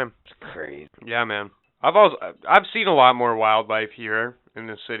first time. It's crazy. Yeah, man. I've seen a lot more wildlife here in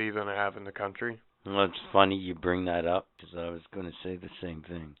the city than I have in the country. Well, it's funny you bring that up, because I was going to say the same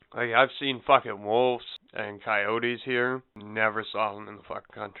thing. I've seen fucking wolves and coyotes here. Never saw them in the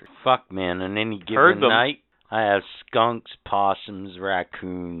fucking country. Fuck, man. On any given night, I have skunks, possums,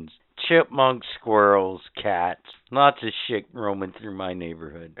 raccoons, chipmunks, squirrels, cats. Lots of shit roaming through my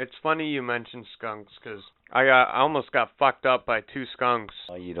neighborhood. It's funny you mentioned skunks, because I almost got fucked up by 2 skunks.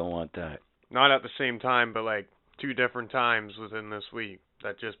 Oh, you don't want that. Not at the same time, but 2 different times within this week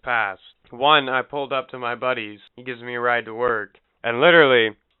that just passed. One, I pulled up to my buddy's. He gives me a ride to work. And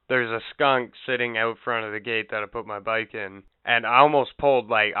literally, there's a skunk sitting out front of the gate that I put my bike in. And I almost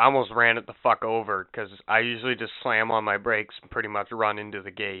I almost ran it the fuck over, because I usually just slam on my brakes and pretty much run into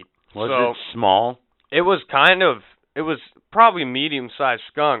the gate. Was it small? It was probably a medium-sized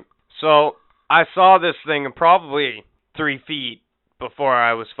skunk. So I saw this thing probably 3 feet before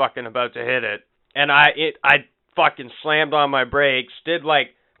I was fucking about to hit it. And I fucking slammed on my brakes,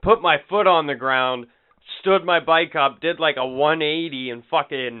 put my foot on the ground, stood my bike up, did a 180 and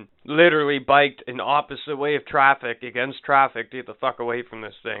fucking literally biked an opposite way of traffic, against traffic, to get the fuck away from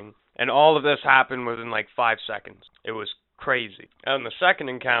this thing. And all of this happened within 5 seconds. It was crazy. On the second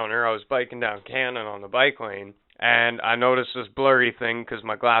encounter, I was biking down Cannon on the bike lane, and I noticed this blurry thing because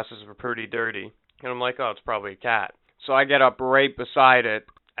my glasses were pretty dirty. And I'm like, oh, it's probably a cat. So I get up right beside it,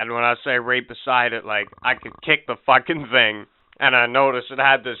 and when I say right beside it, I could kick the fucking thing, and I noticed it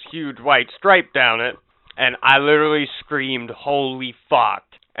had this huge white stripe down it, and I literally screamed, holy fuck,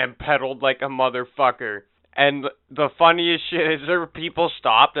 and pedaled like a motherfucker. And the funniest shit is there were people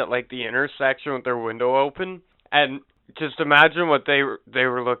stopped at the intersection with their window open, and just imagine what they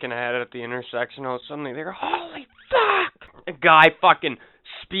were looking at the intersection. All suddenly they go, holy fuck! A guy fucking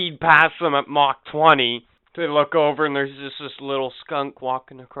speed past them at Mach 20. They look over and there's just this little skunk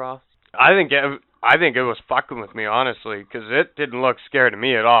walking across. I think it was fucking with me, honestly, because it didn't look scared of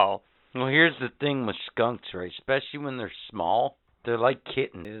me at all. Well, here's the thing with skunks, right? Especially when they're small, they're like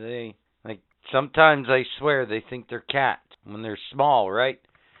kittens. Sometimes I swear they think they're cats when they're small, right?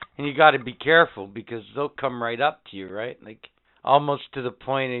 And you got to be careful because they'll come right up to you, right? Almost to the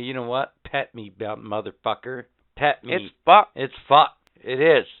point of, you know what? Pet me, motherfucker. Pet me. It's fucked. It's fucked. It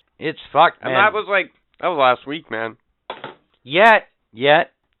is. It's fucked, man. And that was last week, man. Yet,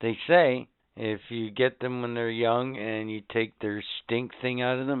 they say, if you get them when they're young and you take their stink thing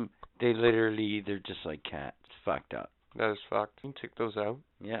out of them, they're just like cats. It's fucked up. That is fucked. You can take those out.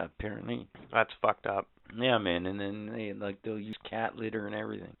 Yeah, apparently. That's fucked up. Yeah, man, and then they'll use cat litter and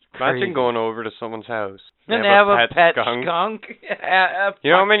everything. Imagine going over to someone's house. And they have a pet skunk.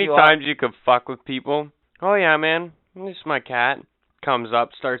 You know how many times you could fuck with people? Oh yeah, man, this is my cat. Comes up,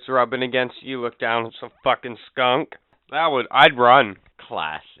 starts rubbing against you, look down, it's a fucking skunk. I'd run.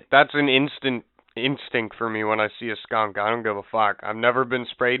 Classic. That's an instinct for me when I see a skunk. I don't give a fuck. I've never been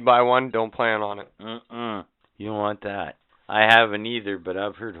sprayed by one, don't plan on it. You don't want that. I haven't either, but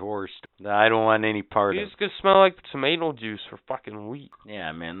I've heard horror stories. I don't want any part of it. It's gonna smell like tomato juice for fucking weeks.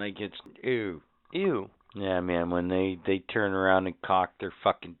 Yeah, man, it's ew. Ew. Yeah, man, when they turn around and cock their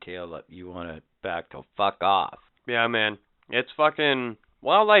fucking tail up, you want to back the fuck off. Yeah, man. It's fucking...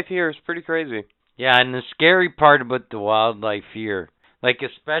 Wildlife here is pretty crazy. Yeah, and the scary part about the wildlife here,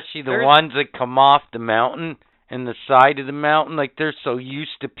 especially the ones that come off the mountain and the side of the mountain, they're so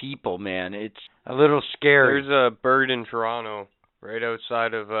used to people, man. It's a little scary. There's a bird in Toronto, right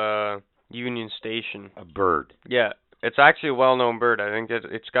outside of Union Station. A bird? Yeah. It's actually a well-known bird. I think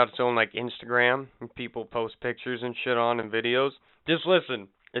it's got its own, Instagram, and people post pictures and shit on and videos. Just listen.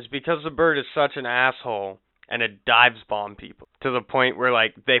 It's because the bird is such an asshole, and it dives bomb people to the point where,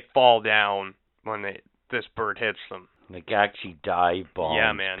 they fall down when this bird hits them. Actually dive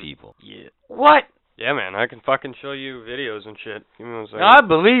bomb people. Yeah. What? Yeah, man. I can fucking show you videos and shit. Give me 1 second. I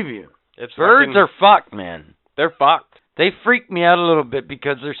believe you. Birds are fucked, man. They're fucked. They freak me out a little bit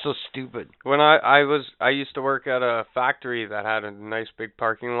because they're so stupid. When I used to work at a factory that had a nice big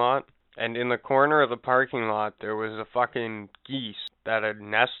parking lot, and in the corner of the parking lot there was a fucking geese that had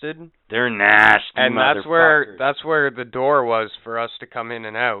nested. They're nasty, and that's where the door was for us to come in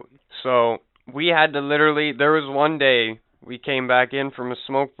and out. So we had to literally, there was one day we came back in from a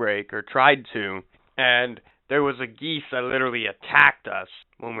smoke break, or tried to, and there was a geese that literally attacked us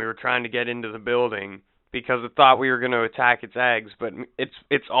when we were trying to get into the building because it thought we were going to attack its eggs, but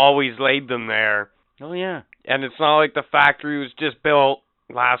it's always laid them there. Oh yeah. And it's not like the factory was just built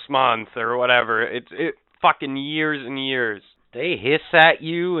last month or whatever. It fucking years and years. They hiss at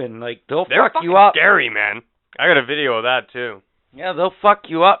you and they'll They're fuck you up. Scary, man. I got a video of that too. Yeah, they'll fuck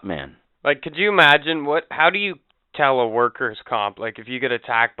you up, man. Could you imagine how do you tell a workers' comp, if you get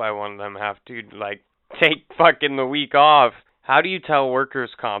attacked by one of them, have to take fucking the week off? How do you tell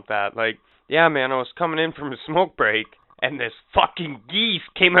workers' comp that? Yeah, man, I was coming in from a smoke break and this fucking geese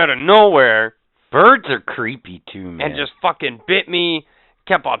came out of nowhere. Birds are creepy too, man. And just fucking bit me,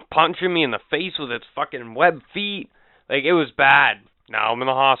 kept on punching me in the face with its fucking webbed feet. It was bad. Now I'm in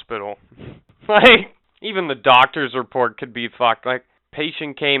the hospital. Even the doctor's report could be fucked.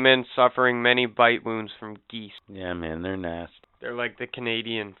 Patient came in suffering many bite wounds from geese. Yeah, man, they're nasty. They're like the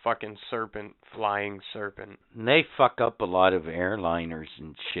Canadian fucking serpent, flying serpent. And they fuck up a lot of airliners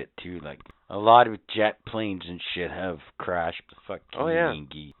and shit too. Like a lot of jet planes and shit have crashed. Fuck Canadian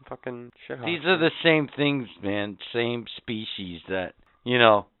geese. Fucking shit. These are the same things, man. Same species that, you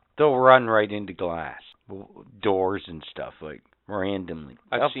know, they'll run right into glass, doors and stuff, like randomly.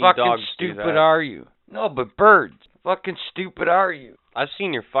 I've How seen fucking dogs do stupid that. are you? No, but birds. Fucking stupid are you? I've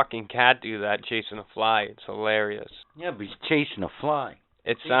seen your fucking cat do that chasing a fly. It's hilarious. Yeah, but he's chasing a fly.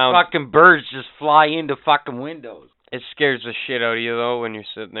 It These sounds. fucking birds just fly into fucking windows. It scares the shit out of you though when you're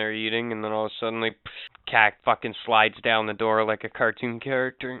sitting there eating, and then all of a sudden, like, cat fucking slides down the door like a cartoon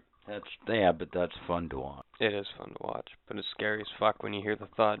character. But that's fun to watch. It is fun to watch, but it's scary as fuck when you hear the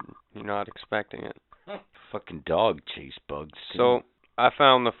thud. You're not expecting it. Fucking dog chase bugs. Too. So I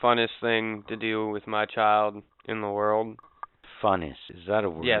found the funnest thing to do with my child in the world. Funnest, is that a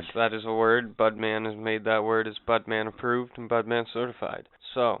word? Yes, that is a word. Budman has made that word as Budman approved and Budman certified.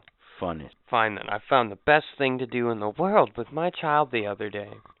 So, Funnest. fine then. I found the best thing to do in the world with my child the other day.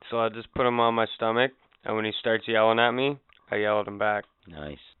 So I just put him on my stomach, and when he starts yelling at me, I yell at him back.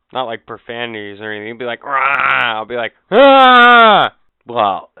 Nice. Not like profanities or anything. He'll be like, rah! I'll be like, ah!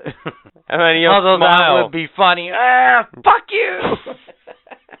 Wow. And then he'll Although smile. that would be funny. Ah, fuck you!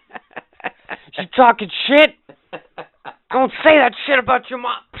 You talking shit? Don't say that shit about your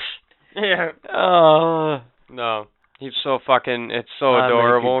mom. Yeah. No. He's so fucking, it's so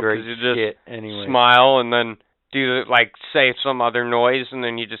adorable because you just smile and then do, like, say some other noise and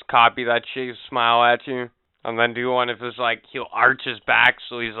then you just copy that shit, smile at you. And then do one if it's like, he'll arch his back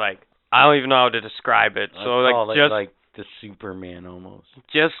so he's like, I don't even know how to describe it. So, like, just like the Superman almost.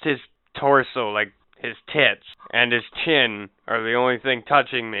 Just his torso, like, his tits and his chin are the only thing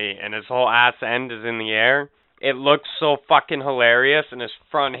touching me, and his whole ass end is in the air. It looks so fucking hilarious, and his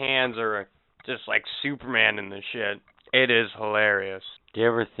front hands are just like Superman in the shit. It is hilarious. Do you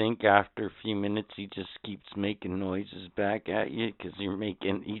ever think after a few minutes he just keeps making noises back at you because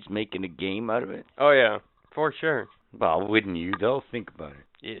he's making a game out of it? Oh yeah, for sure. Well, wouldn't you though? Think about it.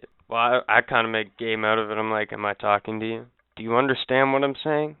 Yeah. Well, I kind of make a game out of it. I'm like, am I talking to you? Do you understand what I'm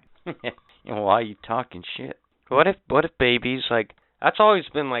saying? And why are you talking shit? What if babies, like, that's always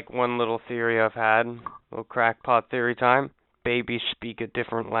been like one little theory I've had, little crackpot theory time. Babies speak a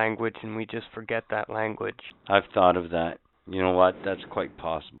different language and we just forget that language. I've thought of that. You know what? That's quite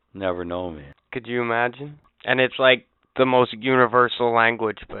possible. Never know, man. Could you imagine? And it's like the most universal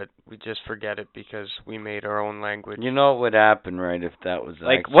language, but we just forget it because we made our own language. You know what would happen, right, if that was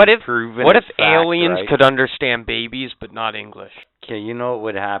like, proven what if fact, aliens right? could understand babies but not English? Okay, you know what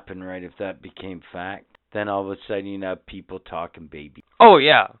would happen, right, if that became fact? Then all of a sudden you'd have people talking baby. Oh,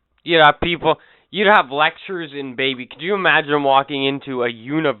 yeah. You'd have lectures in baby. Could you imagine walking into a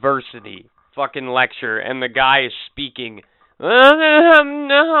university fucking lecture and the guy is speaking... and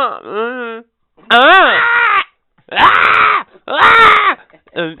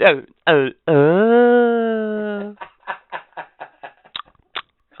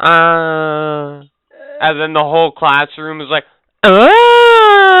then the whole classroom is like,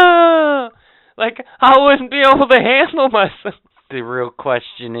 like, I wouldn't be able to handle myself. The real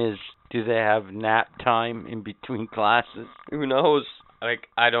question is, do they have nap time in between classes? Who knows? Like,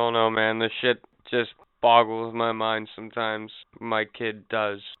 I don't know, man. This shit just boggles my mind sometimes. My kid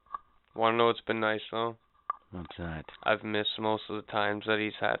does. Wanna know what's been nice, though? What's that? I've missed most of the times that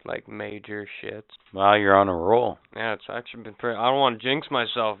he's had, like, major shits. Well, you're on a roll. Yeah, it's actually been pretty... I don't want to jinx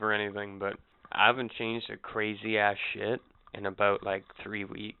myself or anything, but I haven't changed a crazy-ass shit in about, like, 3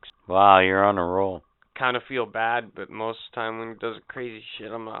 weeks. Wow, you're on a roll. Kind of feel bad, but most of the time when he does crazy shit,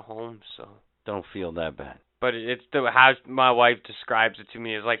 I'm not home, so... Don't feel that bad. But it's how my wife describes it to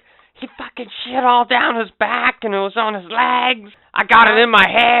me is like, he fucking shit all down his back and it was on his legs. I got it in my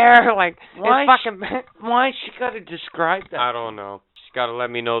hair. Like, why it's fucking... Why she gotta describe that? I don't know. She's gotta let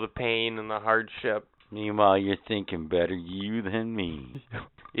me know the pain and the hardship. Meanwhile, you're thinking better you than me.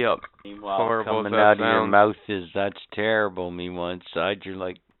 Yep. Meanwhile, horrible coming out of your sounds. mouth is, that's terrible. Meanwhile, inside you're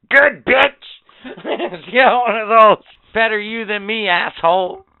like, good bitch! Yeah, one of those. Better you than me,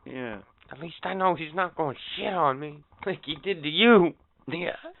 asshole. Yeah. At least I know he's not going shit on me like he did to you.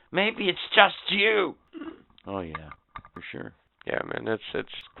 Yeah. Maybe it's just you. Oh, yeah. For sure. Yeah, man, it's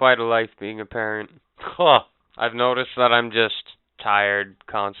quite a life being a parent. Huh. I've noticed that I'm just tired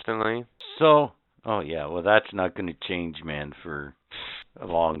constantly. So, oh, yeah, well, that's not going to change, man, for a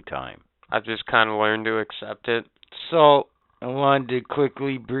long time. I've just kind of learned to accept it. So, I wanted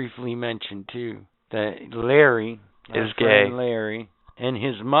to briefly mention, too, that Larry, is gay. Larry, and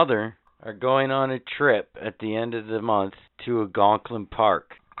his mother are going on a trip at the end of the month to Algonquin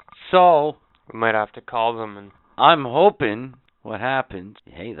Park. So, we might have to call them and... I'm hoping what happens.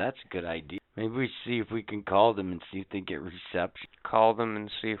 Hey, that's a good idea. Maybe we see if we can call them and see if they get reception. Call them and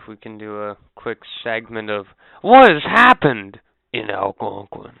see if we can do a quick segment of what has happened in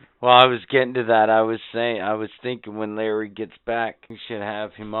Algonquin. Well, I was getting to that. I was thinking when Larry gets back, we should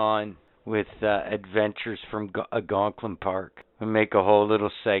have him on with adventures from Algonquin Park and make a whole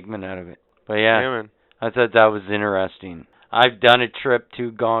little segment out of it. But yeah, man. I thought that was interesting. I've done a trip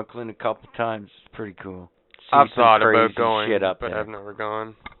to Algonquin a couple times. It's pretty cool. I've some thought crazy about going, shit up but there. I've never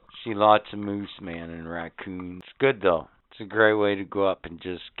gone. See lots of moose, man, and raccoons. It's good though. It's a great way to go up and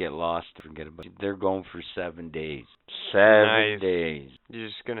just get lost. Forget about it. They're going for 7 days. 7 days. You're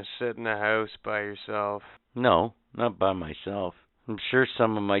just gonna sit in the house by yourself? No, not by myself. I'm sure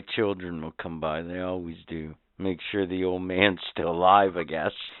some of my children will come by. They always do. Make sure the old man's still alive, I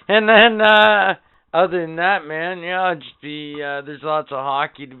guess. And then, other than that, man, yeah, I'll just be, there's lots of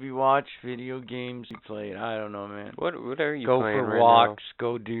hockey to be watched, video games to be played. I don't know, man. What are you go playing for right walks,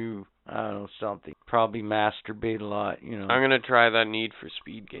 go do, I don't know, something. Probably masturbate a lot, you know. I'm gonna try that Need for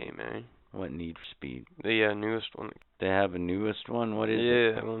Speed game, eh? What Need for Speed? The newest one. They have a newest one? What is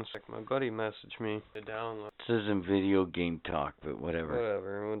it? Yeah, one sec. My buddy messaged me to download. This isn't video game talk, but whatever.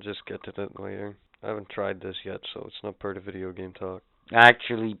 Whatever, we'll just get to that later. I haven't tried this yet, so it's not part of video game talk.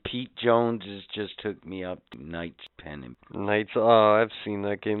 Actually, Pete Jones has just hooked me up to Knight's Pen. Oh, I've seen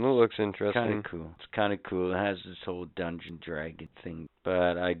that game. It looks interesting. Kind of cool. It's kind of cool. It has this whole Dungeon Dragon thing.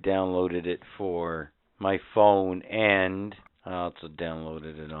 But I downloaded it for my phone, and I also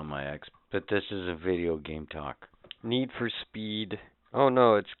downloaded it on my Xbox. But this is a video game talk. Need for Speed. Oh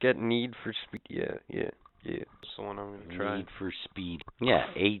no, it's Get Need for Speed. Yeah. That's the one I'm gonna try. Need for Speed. Yeah,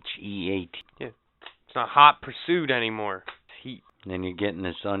 HEAT. Yeah. It's not Hot Pursuit anymore. It's Heat. And then you're getting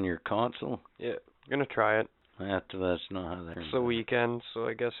this on your console? Yeah, gonna try it. After let us know how that. It's the weekend, so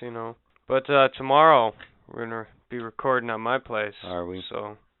I guess you know. But tomorrow we're gonna be recording at my place. Are we?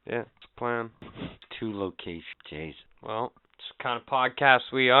 So yeah, it's the plan. 2 locations, Jason. Well, it's the kind of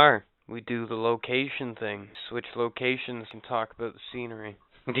podcast we are. We do the location thing. Switch locations and talk about the scenery.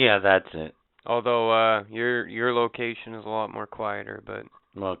 Yeah, that's it. Although your location is a lot more quieter, but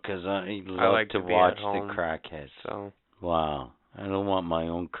well, 'cause I love like to to be watch at home, the crackheads. So wow, I don't want my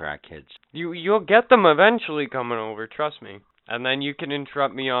own crackheads. you'll get them eventually coming over, trust me. And then you can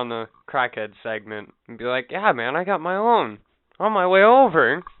interrupt me on the crackhead segment and be like, yeah, man, I got my own on my way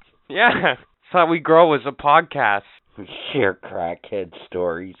over. Yeah, that's how we grow as a podcast. We share crackhead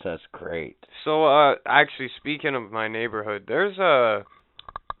stories. That's great. So, actually, speaking of my neighborhood, there's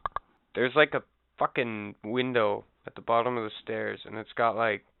like a fucking window at the bottom of the stairs, and it's got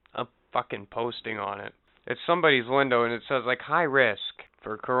like a fucking posting on it. It's somebody's window, and it says like high risk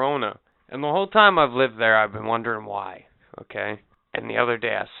for corona. And the whole time I've lived there, I've been wondering why. Okay? And the other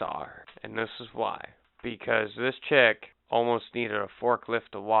day I saw her, and this is why. Because this chick almost needed a forklift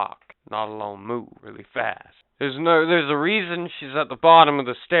to walk, not alone move really fast. There's a reason she's at the bottom of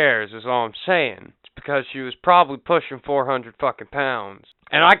the stairs, is all I'm saying. It's because she was probably pushing 400 fucking pounds.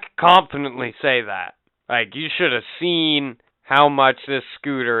 And I could confidently say that. Like, you should have seen how much this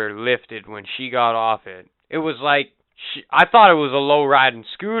scooter lifted when she got off it. It was like, I thought it was a low-riding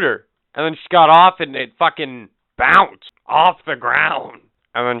scooter. And then she got off it and it fucking bounced off the ground.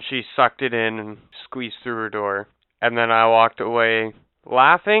 And then she sucked it in and squeezed through her door. And then I walked away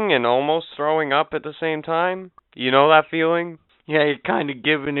laughing and almost throwing up at the same time. You know that feeling? Yeah, you're kind of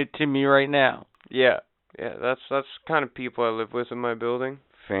giving it to me right now. Yeah, that's the kind of people I live with in my building.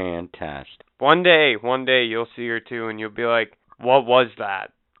 Fantastic. One day you'll see her too, and you'll be like, what was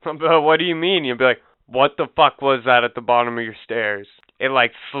that? What do you mean? You'll be like, what the fuck was that at the bottom of your stairs? It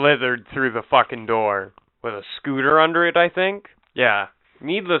like slithered through the fucking door with a scooter under it, I think. Yeah,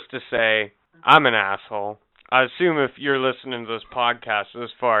 needless to say, I'm an asshole. I assume if you're listening to this podcast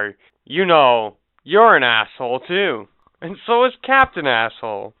this far, you know you're an asshole too. And so is Captain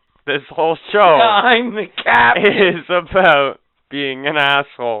Asshole. This whole show I'm the captain. is about being an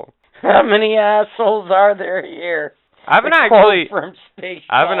asshole. How many assholes are there here? I haven't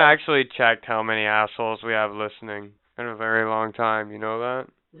actually checked how many assholes we have listening in a very long time. You know that?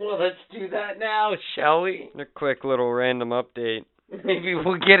 Well, let's do that now, shall we? A quick little random update. Maybe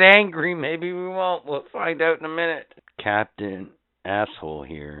we'll get angry, maybe we won't. We'll find out in a minute. Captain Asshole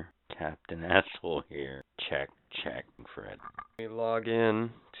here. Captain Asshole here. Check, Fred. We log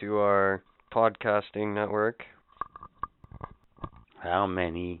in to our podcasting network. How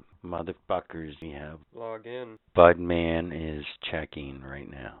many motherfuckers we have? Log in. Budman is checking right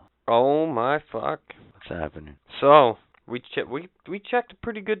now. Oh my fuck. What's happening? So, we checked a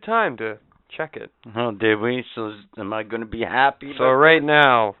pretty good time to check it. Oh, did we? So am I going to be happy? So right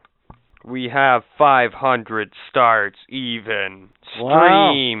now, We have 500 starts even.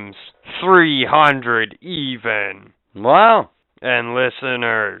 Wow. Streams 300 even. Wow. And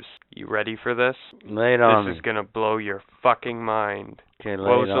listeners, you ready for this? Lay it on This me. is gonna blow your fucking mind. Okay, lay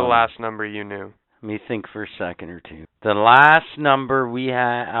What was it the on last number you knew? me. Let me think for a second or two. The last number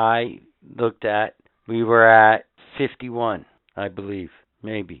I looked at, we were at 51, I believe.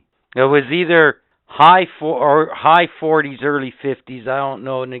 Maybe. It was either high 40s, early 50s. I don't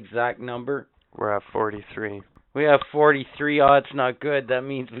know an exact number. We're at 43. We have 43. Oh, it's not good. That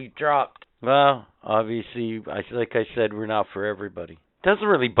means we dropped. Well, obviously, like I said, we're not for everybody. Doesn't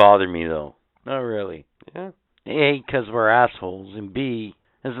really bother me, though. Not really. Yeah. A, because we're assholes, and B,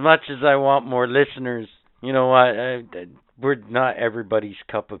 as much as I want more listeners, you know what? We're not everybody's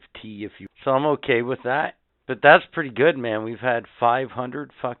cup of tea, so I'm okay with that. But that's pretty good, man. We've had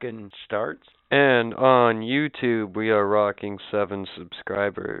 500 fucking starts. And on YouTube, we are rocking 7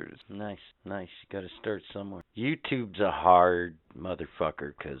 subscribers. Nice. You gotta start somewhere. YouTube's a hard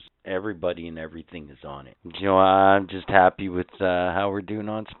motherfucker, because everybody and everything is on it. You know, I'm just happy with how we're doing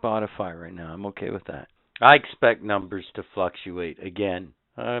on Spotify right now. I'm okay with that. I expect numbers to fluctuate again.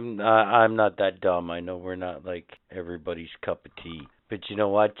 I'm not that dumb. I know we're not like everybody's cup of tea. But you know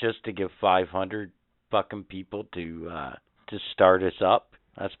what? Just to give 500 fucking people to start us up,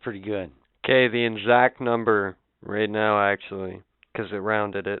 that's pretty good. Okay, the exact number right now, actually, because it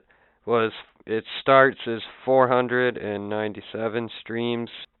rounded it, it starts as 497, streams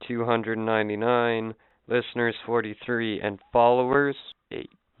 299, listeners 43, and followers 8.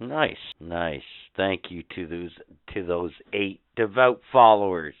 Nice. Thank you to those 8 devout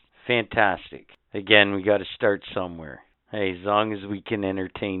followers. Fantastic. Again, we got to start somewhere. Hey, as long as we can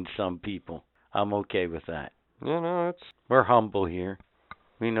entertain some people, I'm okay with that. No, We're humble here.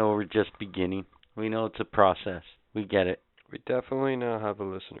 We know we're just beginning. We know it's a process. We get it. We definitely now have a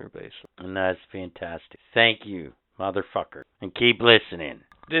listener base. And that's fantastic. Thank you, motherfucker. And keep listening.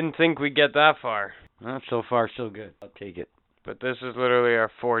 Didn't think we'd get that far. Well, so far, so good. I'll take it. But this is literally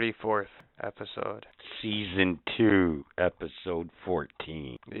our 44th episode. Season 2, episode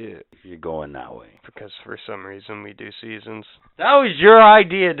 14. Yeah. If you're going that way. Because for some reason we do seasons. That was your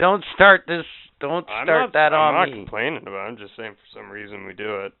idea. Don't start this. Don't start that on me. I'm me. not complaining about it. I'm just saying for some reason we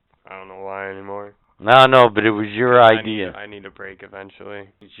do it. I don't know why anymore. No, but it was your idea. I need a break eventually.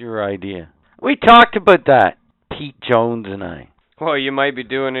 It's your idea. We talked about that, Pete Jones and I. Well, you might be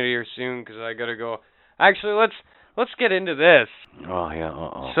doing it here soon because I gotta go. Actually, let's get into this. Oh yeah.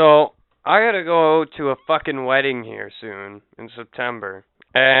 Uh-oh. So I gotta go to a fucking wedding here soon in September,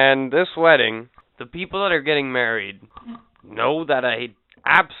 and this wedding, the people that are getting married know that I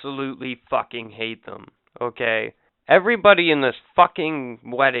absolutely fucking hate them. Okay. Everybody in this fucking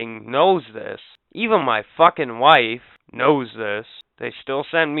wedding knows this. Even my fucking wife knows this. They still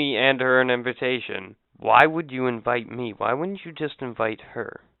send me and her an invitation. Why would you invite me? Why wouldn't you just invite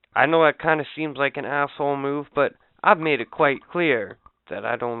her? I know that kind of seems like an asshole move, but I've made it quite clear that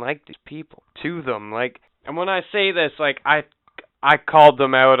I don't like these people. To them, and when I say this, I called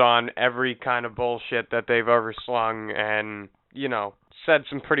them out on every kind of bullshit that they've ever slung and, said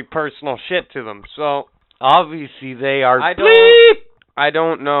some pretty personal shit to them. So obviously they are I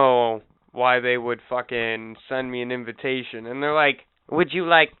don't know why they would fucking send me an invitation. And they're like, would you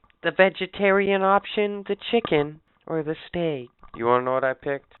like the vegetarian option, the chicken, or the steak? You want to know what I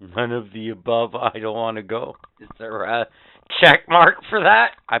picked? None of the above. I don't want to go. Is there a check mark for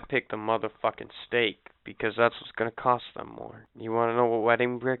that? I picked the motherfucking steak because that's what's going to cost them more. You want to know what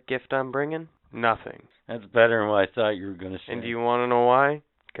wedding gift I'm bringing? Nothing. That's better than what I thought you were going to say. And do you want to know why?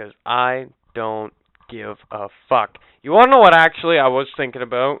 Because I don't give a fuck. You want to know what actually I was thinking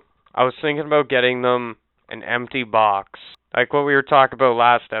about? I was thinking about getting them an empty box. Like what we were talking about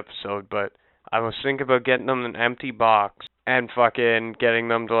last episode, but I was thinking about getting them an empty box and fucking getting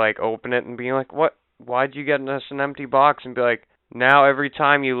them to open it and being like, what? Why'd you get us an empty box? And be like, now every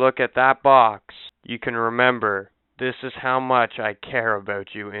time you look at that box, you can remember this is how much I care about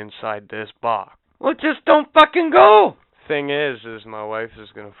you inside this box. Well, just don't fucking go. Thing is my wife is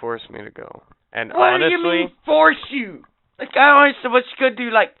gonna force me to go. And what honestly, do you mean force you? I don't understand what you could do,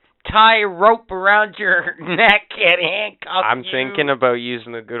 tie a rope around your neck and handcuff I'm you. thinking about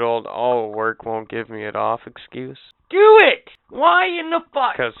using the good old, work won't give me it off excuse. Do it! Why in the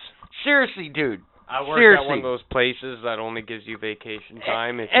fuck? Because seriously, dude. I work at one of those places that only gives you vacation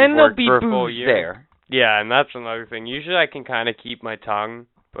time if you work for a full year. There. Yeah, and that's another thing. Usually I can kind of keep my tongue,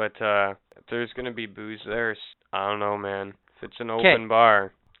 but if there's going to be booze there, I don't know, man. If it's an open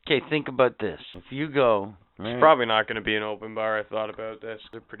bar. Okay, think about this. If you go... It's probably not going to be an open bar. I thought about this.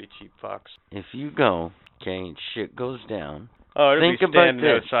 They're pretty cheap fucks. If you go, okay, and shit goes down, Oh, it'd Think be about standing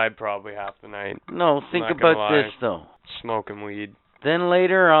this. outside probably half the night, No, think Not gonna about lie. this though. smoking weed. Then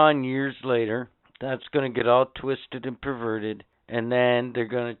later on, years later, that's gonna get all twisted and perverted, and then they're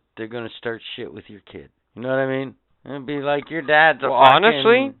gonna start shit with your kid. You know what I mean? It'd be like your dad's a Well,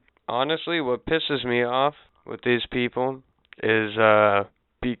 fucking... honestly, what pisses me off with these people is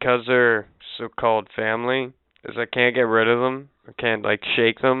because they're so-called family, is I can't get rid of them. I can't like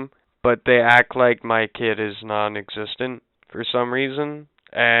shake them, but they act like my kid is non-existent for some reason.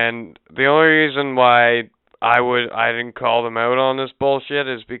 And the only reason why I didn't call them out on this bullshit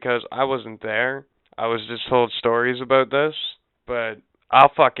is because I wasn't there. I was just told stories about this, but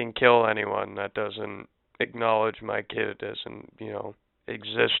I'll fucking kill anyone that doesn't acknowledge my kid as,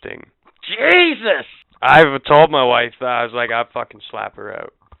 existing. Jesus! I've told my wife that. I was like, I'd fucking slap her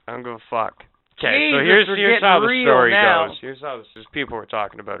out. I don't give a fuck. Okay, so Jesus, here's we're how the getting story real now. goes. Here's how these people we're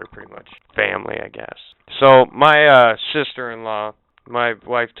talking about are pretty much family, I guess. So my sister-in-law, my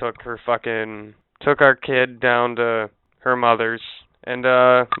wife took our kid down to her mother's, and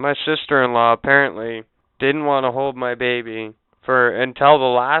my sister-in-law apparently didn't want to hold my baby until the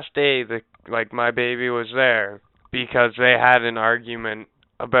last day that my baby was there, because they had an argument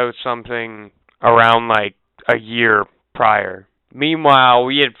about something around a year prior. Meanwhile,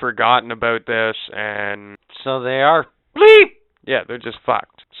 we had forgotten about this, and So they are... Bleep! yeah, they're just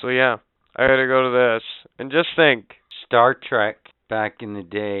fucked. So yeah, I gotta go to this, and just think, Star Trek, back in the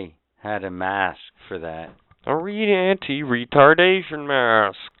day, had a mask for that. a anti-retardation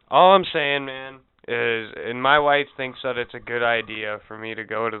mask. All I'm saying, man, is, and my wife thinks that it's a good idea for me to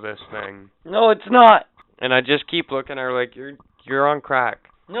go to this thing, No, it's not. and I just keep looking at her like, you're on crack.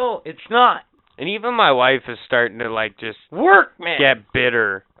 No, it's not. And even my wife is starting to just Work, man. get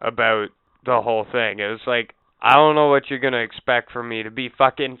bitter about the whole thing. It was like, I don't know what you're gonna expect from me to be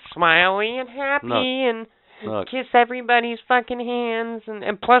fucking smiley and happy and Look. kiss everybody's fucking hands,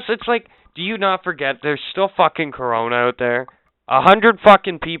 and plus it's like, do you not forget there's still fucking corona out there? 100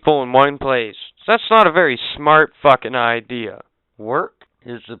 fucking people in one place. That's not a very smart fucking idea. Work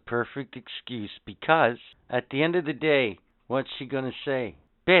is the perfect excuse, because at the end of the day, what's she gonna say?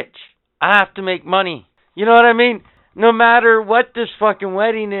 Bitch, I have to make money. You know what I mean? No matter what this fucking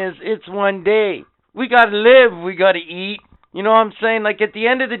wedding is, it's one day. We gotta live, we gotta eat. You know what I'm saying? At the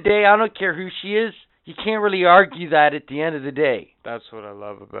end of the day, I don't care who she is. You can't really argue that at the end of the day. That's what I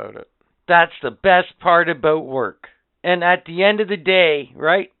love about it. That's the best part about work. And at the end of the day,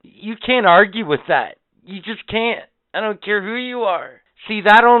 right, you can't argue with that. You just can't. I don't care who you are. See,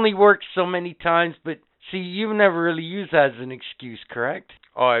 that only works so many times, but see, you've never really used that as an excuse, correct?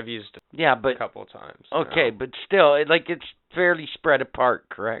 Oh, I've used it Yeah, a but couple times. okay, but still, it's fairly spread apart,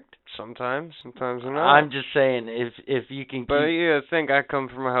 correct? Sometimes not. I'm just saying, if you can But keep... you think I come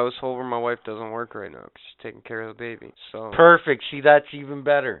from a household where my wife doesn't work right now 'cause she's taking care of the baby. So Perfect. See, that's even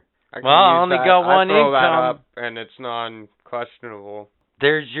better. I can Well, I use only that. got one I throw income. that up, and it's non-questionable.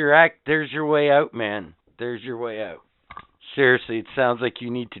 There's your way out, man. There's your way out. Seriously, it sounds like you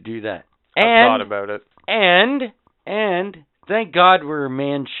need to do that. I've thought about it. And thank God we're a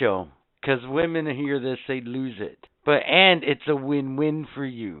man show, because women hear this, they'd lose it. And it's a win-win for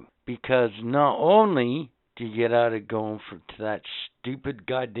you, because not only do you get out of going to that stupid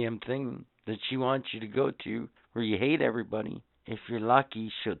goddamn thing that she wants you to go to, where you hate everybody. If you're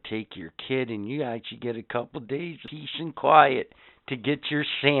lucky, she'll take your kid, and you actually get a couple days of peace and quiet to get your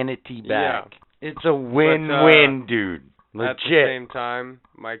sanity back. Yeah. It's a win-win, dude. Legit. At the same time,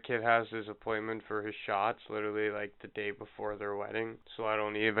 my kid has his appointment for his shots literally the day before their wedding. So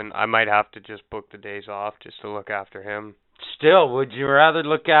I might have to just book the days off just to look after him. Still, would you rather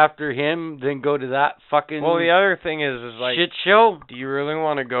look after him than go to that fucking Well, the other thing is shit show? do you really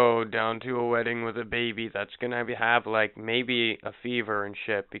want to go down to a wedding with a baby that's going to have maybe a fever and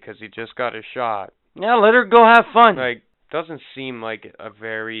shit because he just got a shot? Yeah, let her go have fun. Doesn't seem like a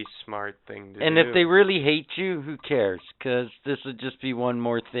very smart thing to do. And if they really hate you, who cares? Because this would just be one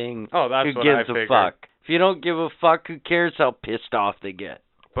more thing. Oh, that's who what gives I a figured. fuck? If you don't give a fuck, who cares how pissed off they get?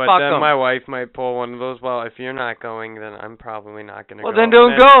 But fuck then 'em. my wife might pull one of those, well, if you're not going, then I'm probably not going to go. Well, then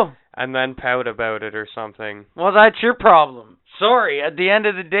don't go. And then pout about it or something. Well, that's your problem. Sorry, at the end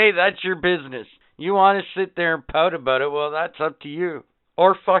of the day, that's your business. You want to sit there and pout about it, well, that's up to you.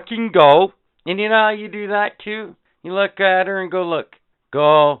 Or fucking go. And you know how you do that, too? You look at her and go, look,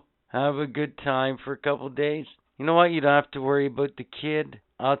 go, have a good time for a couple days. You know what? You don't have to worry about the kid.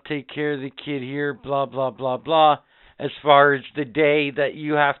 I'll take care of the kid here, blah, blah, blah, blah. As far as the day that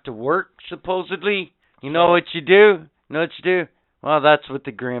you have to work, supposedly, you know what you do? Well, that's what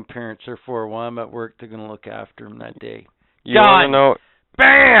the grandparents are for. While I'm at work, they're going to look after him that day. You want to know?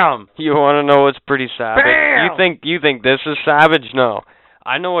 Bam! You want to know what's pretty savage? Bam! You think this is savage? No.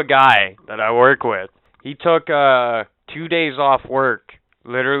 I know a guy that I work with. He took 2 days off work.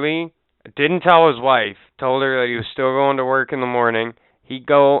 Literally, didn't tell his wife. Told her that he was still going to work in the morning. He'd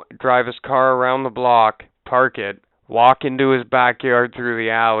go drive his car around the block, park it, walk into his backyard through the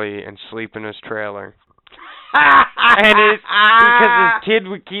alley, and sleep in his trailer. And it's because his kid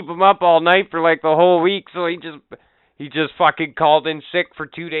would keep him up all night for like the whole week, so he just fucking called in sick for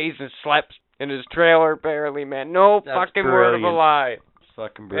 2 days and slept in his trailer apparently, man. No That's fucking brilliant. word of a lie. It's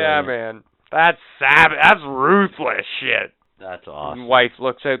fucking brilliant. Yeah, man. That's savage. That's ruthless shit. That's awesome. Your wife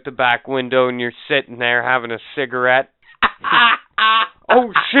looks out the back window and you're sitting there having a cigarette.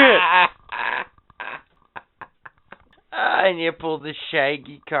 Oh shit! And you pull the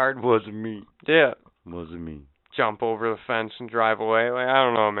Shaggy card. Wasn't me. Yeah. Wasn't me. Jump over the fence and drive away. Like, I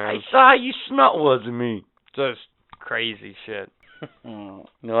don't know, man. I saw you smell. Wasn't me. Just crazy shit. You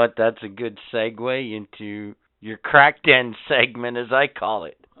know what? That's a good segue into your crack den segment, as I call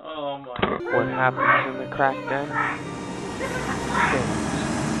it. Oh my. What happens in the crack den?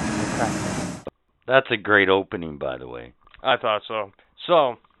 That's a great opening, by the way. I thought so.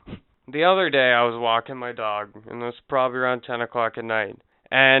 So, the other day I was walking my dog, and it was probably around 10 o'clock at night.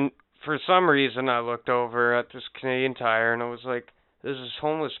 And for some reason I looked over at this Canadian Tire, and I was like, there's this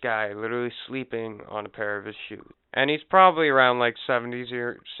homeless guy literally sleeping on a pair of his shoes. And he's probably around like 70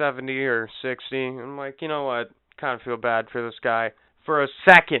 or 60. And I'm like, you know what? Kind of feel bad for this guy. For a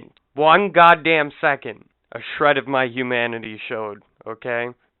second, one goddamn second, a shred of my humanity showed, okay?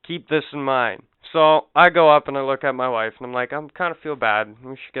 Keep this in mind. So I go up and I look at my wife and I'm like, I'm kind of feel bad.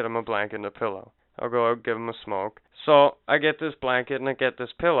 We should get him a blanket and a pillow. I'll go out, give him a smoke. So I get this blanket and I get this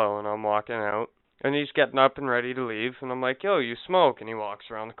pillow and I'm walking out. And he's getting up and ready to leave. And I'm like, yo, you smoke. And he walks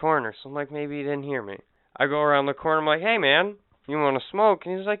around the corner. So I'm like, maybe he didn't hear me. I go around the corner. I'm like, hey, man, you want to smoke?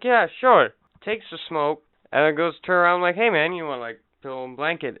 And he's like, yeah, sure. Takes the smoke. And then goes to turn around like, hey, man, you want like pillow and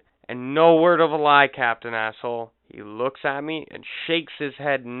blanket? And no word of a lie, Captain Asshole. He looks at me and shakes his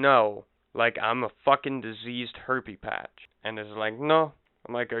head no. Like I'm a fucking diseased herpes patch. And is like, no.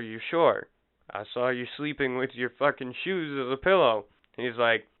 I'm like, are you sure? I saw you sleeping with your fucking shoes as a pillow. And he's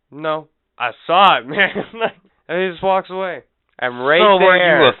like, no. I saw it, man. And he just walks away. I'm right so there.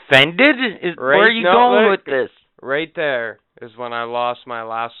 Were you offended? Where are you going with this? Right there is when I lost my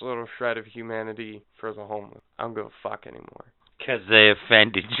last little shred of humanity for the homeless. I don't give a fuck anymore. 'Cause they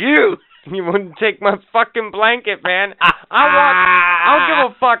offended you. You wouldn't take my fucking blanket, man. I don't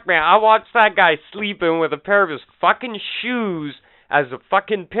give a fuck, man. I watched that guy sleeping with a pair of his fucking shoes as a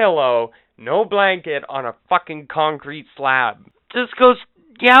fucking pillow, no blanket, on a fucking concrete slab. Just goes,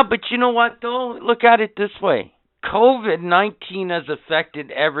 yeah, but you know what, though? Look at it this way. COVID-19 has affected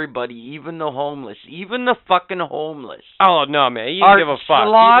everybody, even the homeless, even the fucking homeless. Oh, no, man. You don't give a fuck. A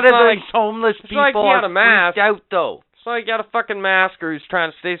lot of those homeless people like he had are a mask. freaked out, though. It's like he got a fucking mask or he's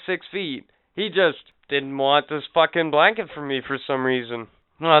trying to stay 6 feet. He just didn't want this fucking blanket from me for some reason.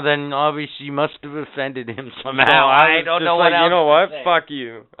 Well, then obviously you must have offended him somehow. So I don't know what else. You know what? To say. Fuck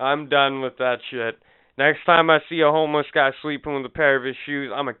you. I'm done with that shit. Next time I see a homeless guy sleeping with a pair of his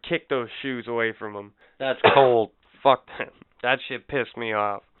shoes, I'm gonna kick those shoes away from him. That's cold. Fuck them. That shit pissed me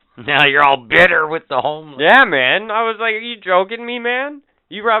off. Now you're all bitter with the homeless. Yeah, man. I was like, are you joking me, man?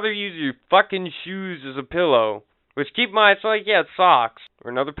 You'd rather use your fucking shoes as a pillow. Which, keep in mind, it's like, yeah, socks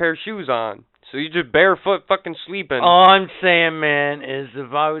or another pair of shoes on. So you just barefoot fucking sleeping. All I'm saying, man, is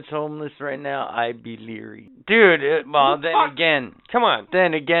if I was homeless right now, I'd be leery. Dude, again. Come on.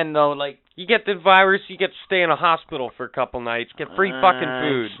 Then again, though, like, you get the virus, you get to stay in a hospital for a couple nights, get free fucking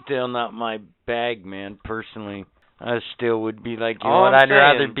food. Still not my bag, man, personally. I still would be like, you know All what, I'm I'd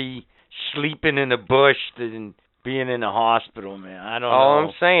rather saying- be sleeping in a bush than being in a hospital, man. I don't know. All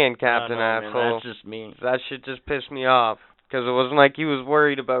I'm saying, Captain I don't know, man. Asshole. That's just me. That shit just pissed me off. Because it wasn't like he was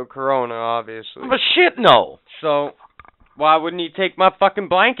worried about Corona, obviously. But shit, no. So, why wouldn't he take my fucking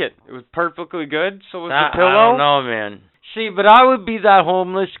blanket? It was perfectly good, so was the I pillow. don't know, man. See, but I would be that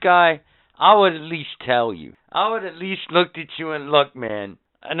homeless guy. I would at least tell you. I would at least look at you and look, man.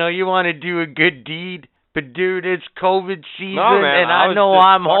 I know you want to do a good deed, but dude, it's COVID season, No, man, and I I was know just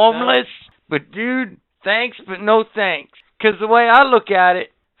I'm fucked homeless. But dude, thanks, but no thanks. 'Cause the way I look at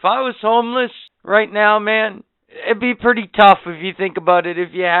it, if I was homeless right now, man, it'd be pretty tough if you think about it, if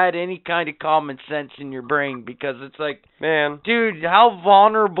you had any kind of common sense in your brain, because it's like, Man, dude, how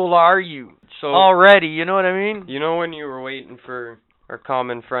vulnerable are you so already? You know what I mean? you know when you were waiting for our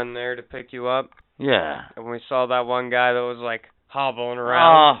common friend there to pick you up, Yeah. and we saw that one guy that was like hobbling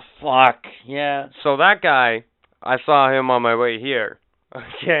around. Oh, fuck. Yeah. So that guy, I saw him on my way here.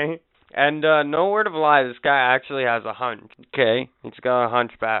 Okay? And no word of a lie, this guy actually has a hunch. Okay. He's got a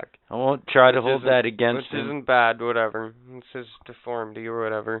hunchback. I won't try to Which hold isn't- that against Which him. isn't bad, whatever. It's his deformity or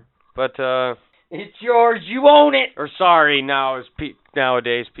whatever. But, It's yours. You own it. or sorry,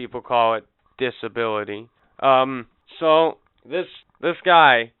 nowadays people call it disability. So, this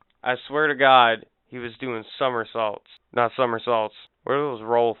guy, I swear to God, he was doing somersaults. Not somersaults. What are those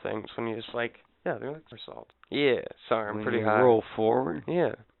roll things when you just like, yeah, they're like somersaults. Yeah, sorry, I'm When pretty you high. roll forward.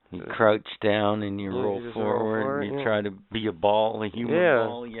 Yeah. You crouch down and you Yeah, roll you just roll forward. forward, And you yeah. try to be a ball, a human Yeah.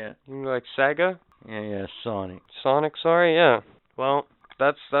 ball. Yeah. You like Sega? Yeah, Sonic. Sonic, sorry, yeah. Well,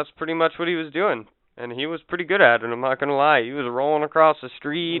 that's pretty much what he was doing. And he was pretty good at it, I'm not gonna lie. He was rolling across the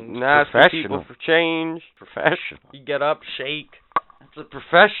street and asking people for change. Professional. He'd get up, shake. That's a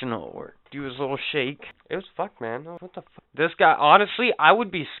professional work. Do his little shake. It was fucked, man. What the fuck? This guy, honestly, I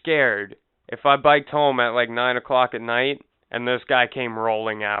would be scared if I biked home at like 9 o'clock at night and this guy came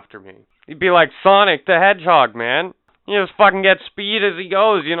rolling after me. He'd be like Sonic the Hedgehog, man. He just fucking gets speed as he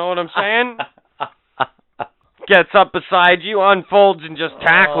goes, you know what I'm saying? Gets up beside you, unfolds, and just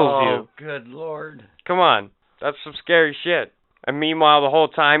tackles you. Oh, good lord. Come on. That's some scary shit. And meanwhile, the whole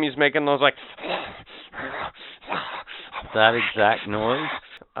time he's making those like... That exact noise?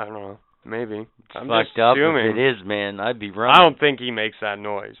 I don't know. Maybe. I'm Fucked just up assuming. if it is, man. I'd be running. I don't think he makes that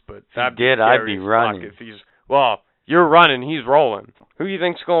noise, but that'd be did, I'd scary be as fuck running. if he's... Well, you're running, he's rolling. Who do you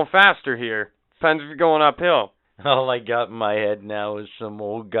think's going faster here? Depends if you're going uphill. All I got in my head now is some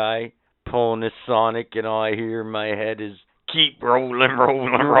old guy pulling a Sonic, and all I hear in my head is, keep rolling,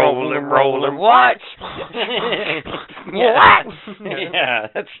 rolling, rolling, rolling. What? What? Yeah,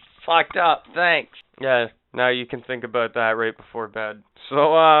 that's fucked up. Thanks. Yeah, now you can think about that right before bed. So,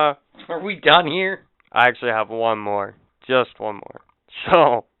 Are we done here? I actually have one more. Just one more.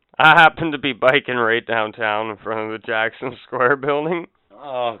 So, I happened to be biking right downtown in front of the Jackson Square building.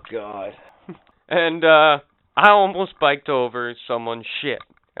 Oh, God. And, I almost biked over someone's shit.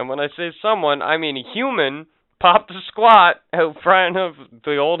 And when I say someone, I mean a human popped a squat out front of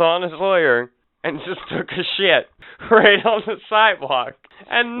the old honest lawyer and just took a shit right on the sidewalk.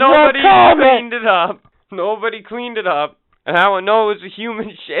 And nobody cleaned it up. Nobody cleaned it up. And how I know it was a human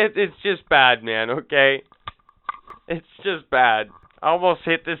shit, it's just bad, man, okay? It's just bad. I almost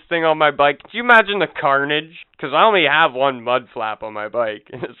hit this thing on my bike. Could you imagine the carnage? Because I only have one mud flap on my bike,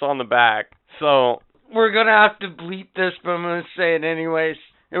 and it's on the back. So, we're going to have to bleep this, but I'm going to say it anyways.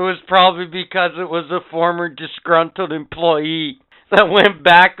 It was probably because it was a former disgruntled employee that went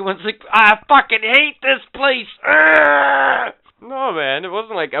back and was like, I fucking hate this place. Arrgh! No, man, it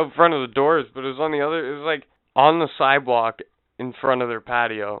wasn't like out front of the doors, but it was on the other, it was like on the sidewalk in front of their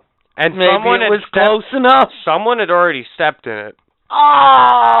patio. And maybe someone it was had close enough. Someone had already stepped in it.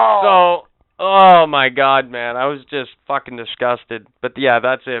 Oh! So, oh my god, man, I was just fucking disgusted. But yeah,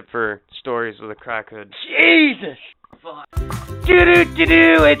 that's it for stories of the crack hood. Jesus!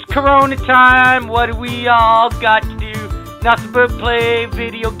 Do-do-do-do, it's Corona time. What do we all got to do? Nothing but play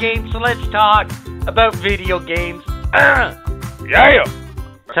video games, so let's talk about video games. Yeah!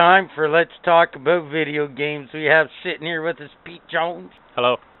 Time for Let's Talk About Video Games. We have sitting here with us Pete Jones.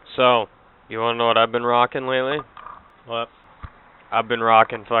 Hello. So, you wanna know what I've been rocking lately? What? I've been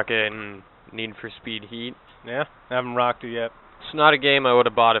rocking fucking Need for Speed Heat. Yeah? I haven't rocked it yet. It's not a game I would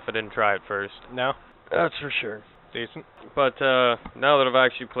have bought if I didn't try it first. No? That's for sure. Decent. But now that I've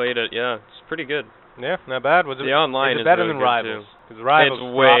actually played it, yeah, it's pretty good. Yeah, not bad. Was it? The online is is better really than good, Rivals? too. Because Rivals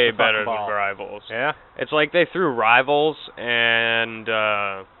It's way dropped the better fucking ball. than Rivals. Yeah? It's like they threw Rivals and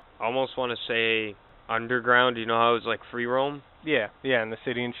almost want to say Underground. You know how it was like free roam? Yeah, in the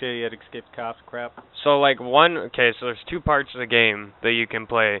city and shit, you had to escape cops crap. So like so there's two parts of the game that you can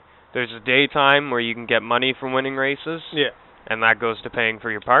play. There's a daytime where you can get money from winning races. Yeah. And that goes to paying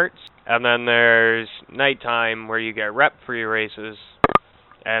for your parts. And then there's nighttime where you get rep for your races.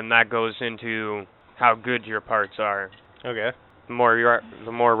 And that goes into how good your parts are. Okay. The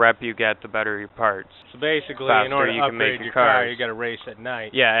more rep you get, the better your parts. So basically, Faster in order you to can make upgrade your your car, cars. you got to race at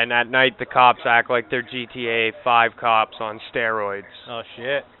night. Yeah, and at night the cops act like they're GTA 5 cops on steroids. Oh,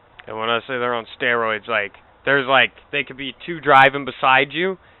 shit. And when I say they're on steroids, they could be two driving beside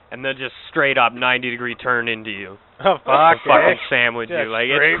you, and they'll just straight up 90-degree turn into you. Oh, fuck. They'll fucking sandwich Just you. Like,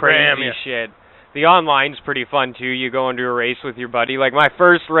 straight it's ram crazy ya. shit. The online's pretty fun, too. You go into a race with your buddy. Like, my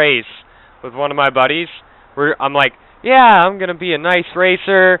first race with one of my buddies, I'm like, yeah, I'm going to be a nice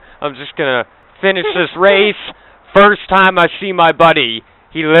racer. I'm just going to finish this race. First time I see my buddy,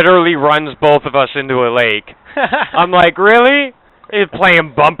 he literally runs both of us into a lake. I'm like, really? He's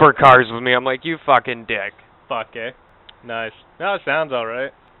playing bumper cars with me. I'm like, you fucking dick. Fuck, eh? Nice. No, it sounds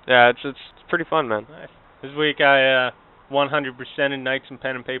alright. Yeah, it's pretty fun, man. Nice. This week I 100% in Knights and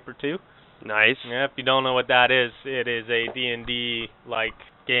Pen and Paper 2. Nice. Yeah, if you don't know what that is, it is a D&D like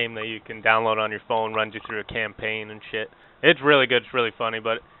game that you can download on your phone, runs you through a campaign and shit. It's really good, it's really funny,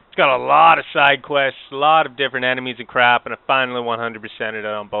 but it's got a lot of side quests, a lot of different enemies and crap, and I finally 100%ed it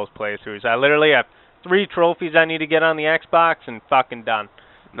on both playthroughs. I literally have 3 trophies I need to get on the Xbox and fucking done.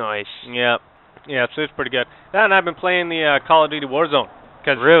 Nice. Yeah. Yeah, so it's pretty good. And I've been playing the Call of Duty Warzone.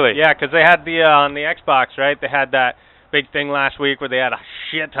 Really? Yeah, because they had the, on the Xbox, right, they had that big thing last week where they had a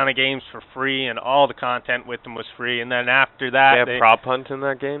shit ton of games for free and all the content with them was free. And then after that, they have Prop Hunt in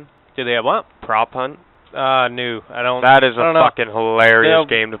that game? Do they have what? Prop Hunt? No, I don't. That is a know. fucking hilarious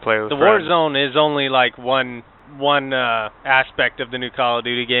game to play with the friends. Warzone is only like one aspect of the new Call of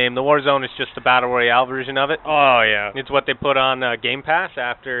Duty game. The Warzone is just the Battle Royale version of it. Oh, yeah. It's what they put on Game Pass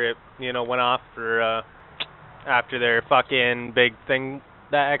after it, went off for, after their fucking big thing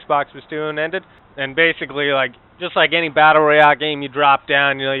that Xbox was doing ended. And basically, like, just like any Battle Royale game, you drop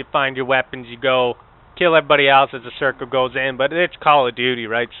down, you find your weapons, you go kill everybody else as the circle goes in, but it's Call of Duty,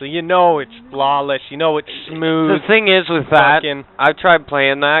 right? So it's flawless, it's smooth. The thing is with that, I've tried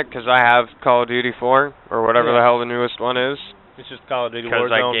playing that because I have Call of Duty 4, or whatever the hell the newest one is. It's just Call of Duty Warzone.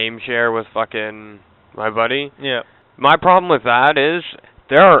 Because I game share with fucking my buddy. Yeah. My problem with that is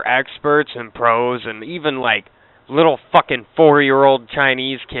there are experts and pros and even like little fucking 4-year-old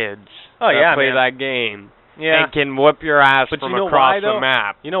Chinese kids that play that game. Yeah. And can whoop your ass but from you know across why, though? the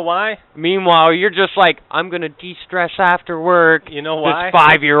map. You know why? Meanwhile, you're just like, I'm going to de-stress after work. You know why? This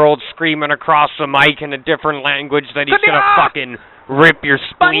 5-year-old screaming across the mic in a different language that he's going to fucking rip your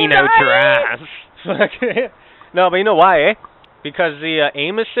spleen out your ass. No, but you know why, eh? Because the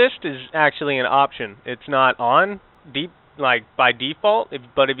aim assist is actually an option. It's not on by default,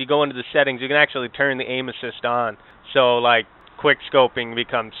 but if you go into the settings, you can actually turn the aim assist on. So, like, quick scoping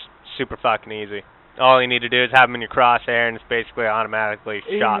becomes super fucking easy. All you need to do is have them in your crosshair, and it's basically automatically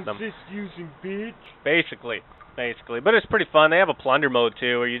shot them. Aim assist using bitch. Basically. But it's pretty fun. They have a plunder mode,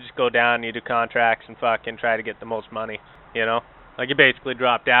 too, where you just go down and you do contracts and fucking try to get the most money, Like, you basically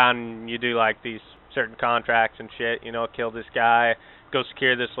drop down and you do, like, these certain contracts and shit, kill this guy, go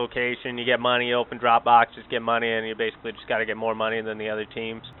secure this location, you get money, you open drop boxes, get money, and you basically just got to get more money than the other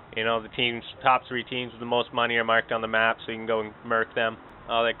teams. The top 3 teams with the most money are marked on the map, so you can go and murk them,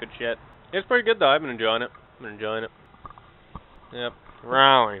 all that good shit. It's pretty good, though. I've been enjoying it. Yep.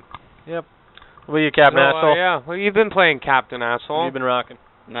 Rowing. Yep. What are you, Captain Asshole? Yeah. Well, you've been playing Captain Asshole. What have you been rocking?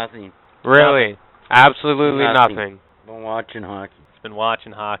 Nothing. Really? Absolutely nothing. Been watching hockey. It's been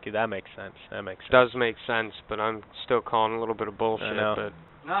watching hockey. That makes sense. Does make sense, but I'm still calling a little bit of bullshit. I know. But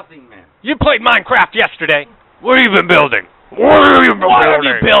Nothing, man. You played Minecraft yesterday. What have you been building? What have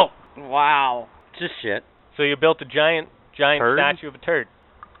you built? Wow. Just shit. So you built a giant turd? statue of a turd.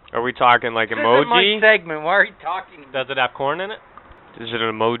 Are we talking like emoji? This is my segment. Why are you talking to me? Does it have corn in it? Is it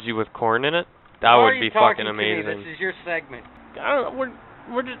an emoji with corn in it? That would be fucking amazing. To me? This is your segment. I don't know.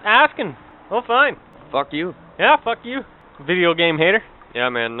 We're just asking. Oh, fine. Fuck you. Yeah, fuck you. Video game hater. Yeah,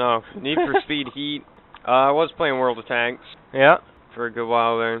 man, no. Need for Speed Heat. I was playing World of Tanks. Yeah. For a good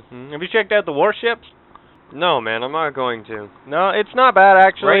while there. Have you checked out the warships? No, man, I'm not going to. No, it's not bad,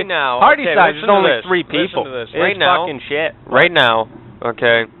 actually. Right now. Party size is only this. 3 people. Listen to this. It's right now, fucking shit. Right now,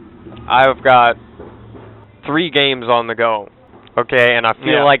 okay, I've got 3 games on the go. Okay, and I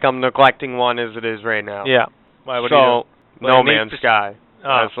feel like I'm neglecting one as it is right now. Yeah. Why, what are you doing? No Man's Sky.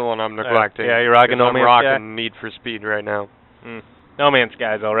 That's the one I'm neglecting. Yeah, you're rocking No Man's Sky? I'm rocking Need for Speed right now. No Man's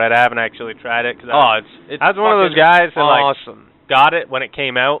Sky's alright. I haven't actually tried it. It's I was one of those guys that awesome. Got it when it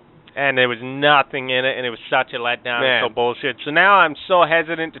came out, and there was nothing in it, and it was such a letdown. Man. It's so bullshit. So now I'm so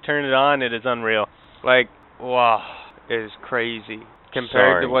hesitant to turn it on. It is unreal. Like, wow, it is crazy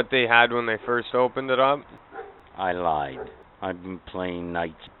compared to what they had when they first opened it up. I lied. I've been playing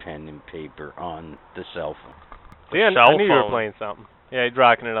Knights Pen and Paper on the cell phone. Yeah, I knew you were playing something. Yeah, he's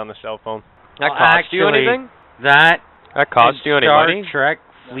rocking it on the cell phone. That cost you anything? That cost you any money? Star Trek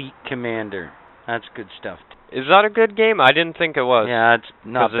Fleet Commander. That's good stuff. Is that a good game? I didn't think it was. Yeah, it's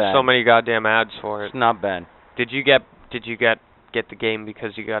not bad. Because there's so many goddamn ads for it. It's not bad. Did you get the game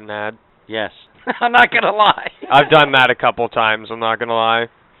because you got an ad? Yes. I'm not gonna lie. I've done that a couple times. I'm not gonna lie.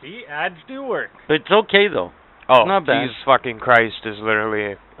 See, ads do work. But it's okay though. Oh, not bad. Jesus fucking Christ is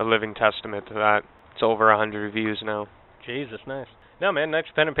literally a living testament to that. It's over 100 reviews now. Jesus, nice. No, man, Knights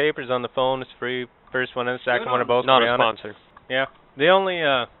Pen and Paper's on the phone. It's free. First one and the second one are both not free a on sponsor. it. Yeah. The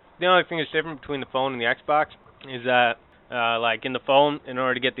only thing that's different between the phone and the Xbox is that, like, in the phone, in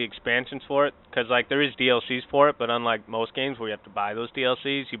order to get the expansions for it, because, like, there is DLCs for it, but unlike most games where you have to buy those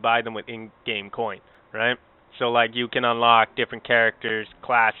DLCs, you buy them with in-game coin, right? So, like, you can unlock different characters,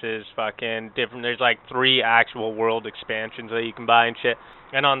 classes, fucking different. There's, like, 3 actual world expansions that you can buy and shit.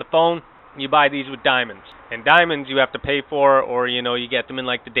 And on the phone, you buy these with diamonds. And diamonds you have to pay for, or, you know, you get them in,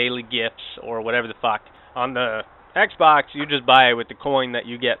 like, the daily gifts or whatever the fuck. On the Xbox, you just buy it with the coin that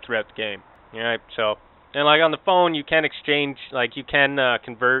you get throughout the game. Alright, so... And, like, on the phone, you can exchange, like, you can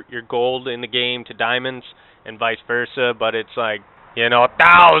convert your gold in the game to diamonds and vice versa, but it's, like, you know,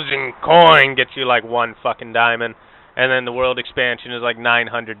 1,000 coin gets you, like, 1 fucking diamond, and then the world expansion is, like,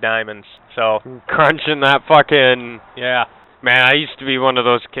 900 diamonds, so... Crunching that fucking... Yeah. Man, I used to be one of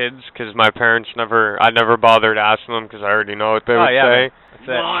those kids, because my parents I never bothered asking them, because I already know what they would say. That's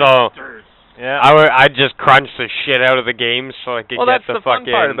it. Monsters. So, yeah. I'd just crunch the shit out of the games so I could get the fucking... Well, that's the fun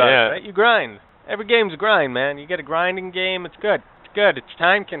part about it, right? You grind. Every game's a grind, man. You get a grinding game, it's good. It's good. It's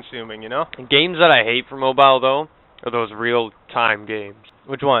time-consuming, you know? Games that I hate for mobile, though, are those real-time games.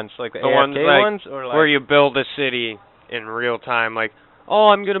 Which ones? Like the ones, AFK like, ones? Or like... where you build a city in real time. Like, oh,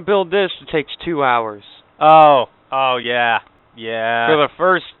 I'm going to build this. It takes 2 hours. Oh, yeah. Yeah. For the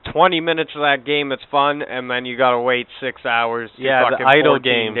first 20 minutes of that game, it's fun, and then you got to wait 6 hours to fucking the idle 14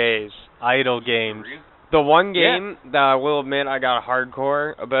 games. days. Idle games. The one game that I will admit I got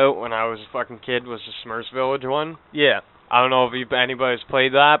hardcore about when I was a fucking kid was the Smurfs Village one. Yeah. I don't know if anybody's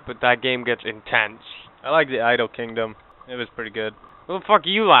played that, but that game gets intense. I like the Idle Kingdom. It was pretty good. What the fuck are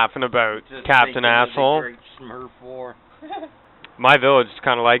you laughing about, Captain Asshole? Great Smurf War. My village is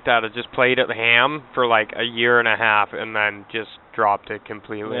kind of like that. I just played at the ham for like a year and a half and then just dropped it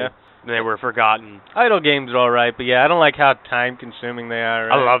completely. Yeah. They were forgotten. Idle games are alright, but yeah, I don't like how time-consuming they are.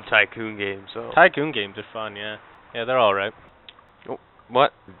 Right? I love tycoon games, so. Tycoon games are fun, yeah. Yeah, they're alright. Oh,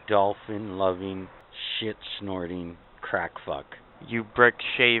 what? Dolphin-loving, shit-snorting, crack-fuck. You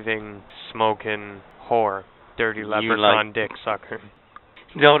brick-shaving, smoking whore. Dirty leprechaun dick sucker.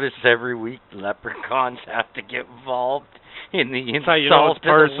 Notice every week leprechauns have to get involved in the insult you know it's of the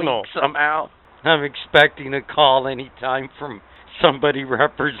personal. week somehow. I'm expecting a call anytime from somebody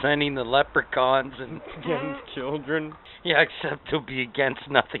representing the leprechauns and against children. Yeah, except to be against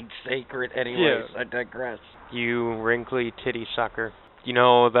nothing sacred anyways. Yeah. I digress. You wrinkly titty sucker. You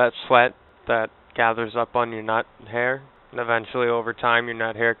know that sweat that gathers up on your nut hair? And eventually over time your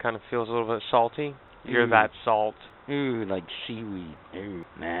nut hair kind of feels a little bit salty? You're that salt. Ooh, like seaweed. Ooh,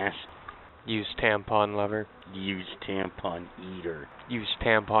 nasty. Use tampon lover. Use tampon eater. Use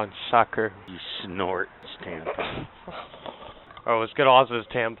tampon sucker. You snort tampon. Oh, let's get off this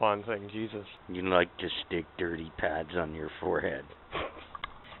tampon thing, Jesus. You like to stick dirty pads on your forehead.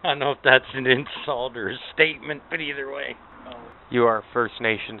 I don't know if that's an insult or a statement, but either way. You are First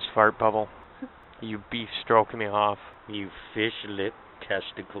Nations fart bubble. You beef stroking me off. You fish lip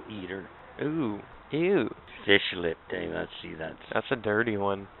testicle eater. Ooh. Ew. Fish lip, Dave. That's a dirty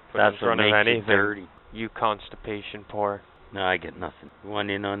one. That's in front what of makes anything. you dirty. You constipation poor. No, I get nothing. One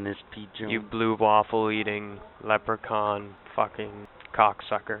in on this, Pete Jones? You blue waffle eating leprechaun fucking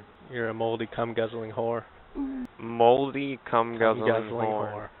cocksucker. You're a moldy cum guzzling whore. Moldy cum guzzling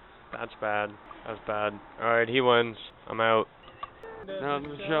whore. That's bad. That's bad. Alright, he wins. I'm out. Now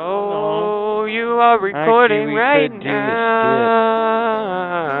the show you are recording right now.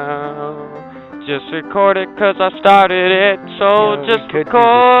 Just record it 'cause I started it, so just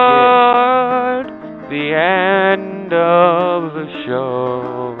record the end of the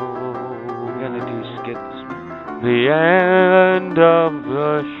show. We're gonna do skids. The end of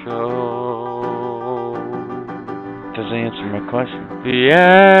the show. Doesn't answer my question. The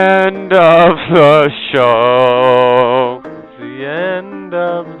end of the show. The end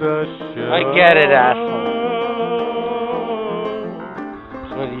of the show. I get it, asshole.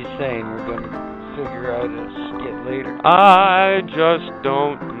 So what are you saying? We're gonna figure out a skit later? I just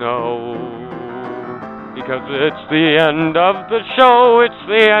don't know. Because it's the end of the show. It's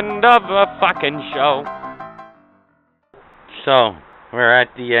the end of the fucking show. So, we're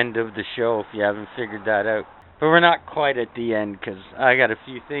at the end of the show if you haven't figured that out. But we're not quite at the end because I got a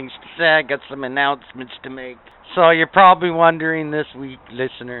few things to say. I got some announcements to make. So you're probably wondering this week,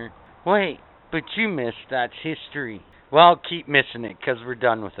 listener, wait, but you missed That's History. Well, keep missing it because we're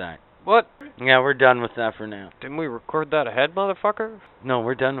done with that. What? Yeah, we're done with that for now. Didn't we record that ahead, motherfucker? No,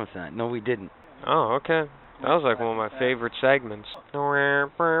 we're done with that. No, we didn't. Oh, okay. That was like one of my favorite segments.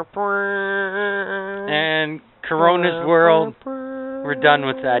 And Corona's World, we're done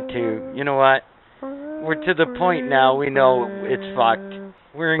with that too. You know what? We're to the point now we know it's fucked.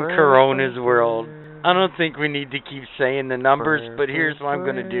 We're in Corona's world. I don't think we need to keep saying the numbers, but here's what I'm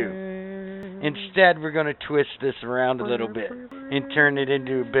going to do. Instead, we're going to twist this around a little bit and turn it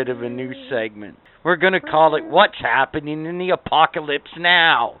into a bit of a new segment. We're going to call it What's Happening in the Apocalypse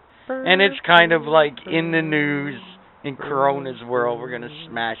Now. And it's kind of like in the news, in Corona's world, we're going to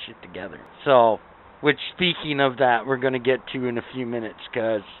smash it together. So, which speaking of that, we're going to get to in a few minutes,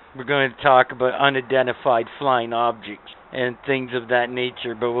 because we're going to talk about unidentified flying objects and things of that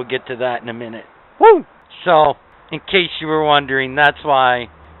nature, but we'll get to that in a minute. Woo! So, in case you were wondering, that's why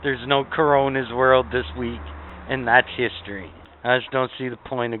there's no Corona's world this week, and that's history. I just don't see the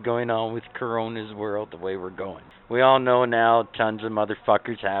point of going on with Corona's world the way we're going. We all know now tons of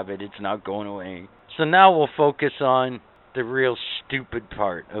motherfuckers have it. It's not going away. So now we'll focus on the real stupid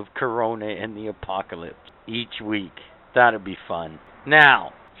part of Corona and the apocalypse each week. That'll be fun.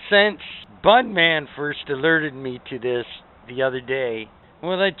 Now, since Budman first alerted me to this the other day,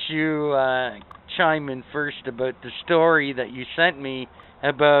 we'll let you chime in first about the story that you sent me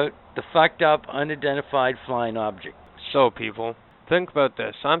about the fucked up unidentified flying object. So, people, think about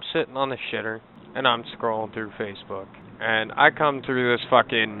this. I'm sitting on the shitter, and I'm scrolling through Facebook, and I come through this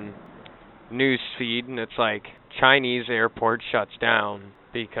fucking news feed, and it's like, Chinese airport shuts down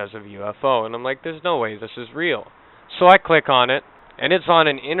because of UFO, and I'm like, there's no way this is real. So I click on it, and it's on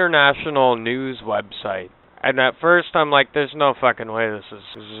an international news website. And at first, I'm like, there's no fucking way this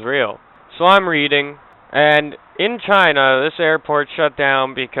is real. So I'm reading, and in China, this airport shut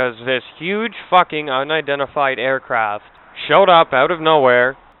down because this huge fucking unidentified aircraft showed up out of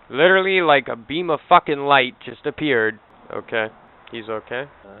nowhere. Literally like a beam of fucking light just appeared. Okay. He's okay.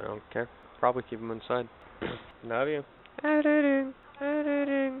 I don't care. Probably keep him inside. Love you. Editing.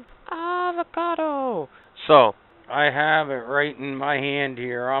 Avocado. So. I have it right in my hand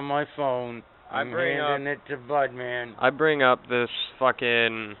here on my phone. I'm handing it to Budman. I bring up this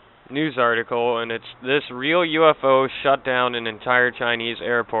fucking news article, and it's this real UFO shut down an entire Chinese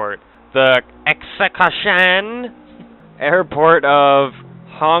airport. The Exekashan airport of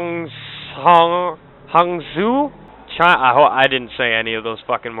Hangzhou? I didn't say any of those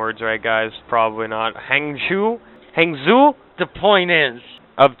fucking words right, guys. Probably not. Hangzhou? The point is,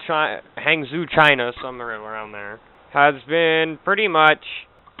 of Hangzhou, China, somewhere around there, has been pretty much...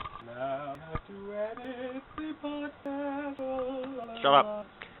 Shut up.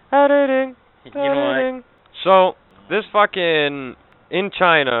 Editing. You know what? So, this fucking... in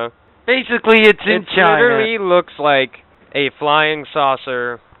China... Basically, it's in China. It literally looks like a flying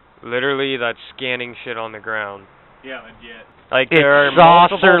saucer, literally, that's scanning shit on the ground. Yeah, legit. Like, It's there are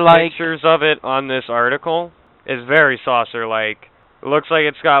multiple saucer-like. pictures of it on this article. It's very saucer-like. It looks like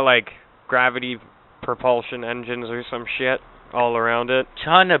it's got, like, gravity propulsion engines or some shit all around it.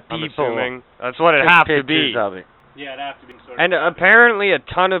 Ton of I'm people assuming. That's what it took has to pictures be. of it. Yeah, it'd have to be sort of. And apparently a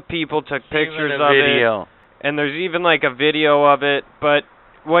ton of people took pictures Even a of video. it. And there's even, like, a video of it. But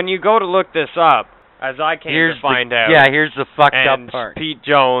when you go to look this up, as I came to find out... Yeah, here's the fucked and up part. Pete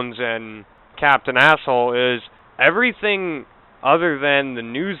Jones and Captain Asshole is everything other than the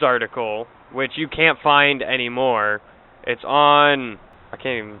news article, which you can't find anymore. It's on... I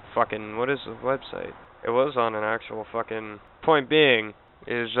can't even fucking... What is the website? It was on an actual fucking... Point being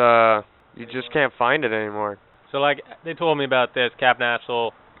is, you just can't find it anymore. So, like, they told me about this, Captain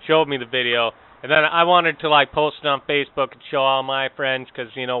Asshole showed me the video, and then I wanted to, like, post it on Facebook and show all my friends,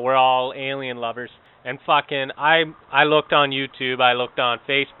 because, you know, we're all alien lovers. And fucking, I looked on YouTube, I looked on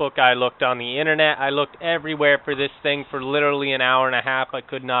Facebook, I looked on the internet, I looked everywhere for this thing for literally an hour and a half. I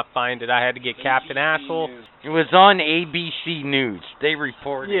could not find it. I had to get Captain Asshole. It was on ABC News. They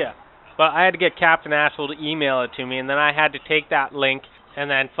reported. Yeah. But I had to get Captain Asshole to email it to me, and then I had to take that link and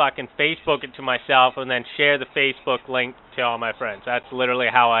then fucking Facebook it to myself and then share the Facebook link to all my friends. That's literally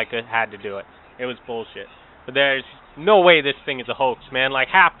how I had to do it. It was bullshit. But there's no way this thing is a hoax, man. Like,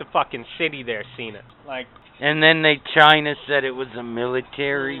 half the fucking city there seen it. Like... And then China said it was some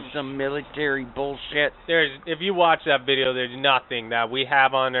military bullshit. If you watch that video, there's nothing that we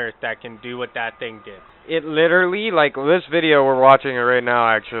have on Earth that can do what that thing did. It literally, like, this video, we're watching it right now,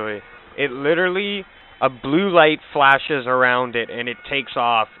 actually. It literally, a blue light flashes around it, and it takes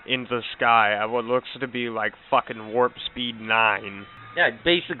off into the sky at what looks to be, like, fucking warp speed 9. Yeah, it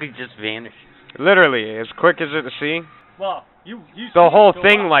basically just vanished. Literally, as quick as it to see. Well, you the see whole it go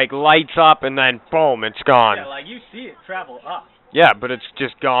thing, up. like, lights up, and then, boom, it's gone. Yeah, like, you see it travel up. Yeah, but it's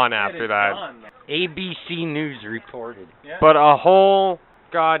just gone It after is that. gone, man. ABC News reported. Yeah. But a whole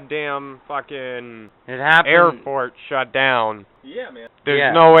goddamn fucking It happened. airport shut down. Yeah, man.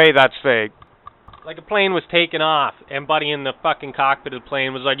 There's no way that's fake. Like, a plane was taking off, and buddy in the fucking cockpit of the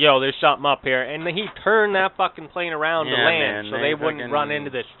plane was like, yo, there's something up here. And he turned that fucking plane around to land, man, so they wouldn't fucking- run into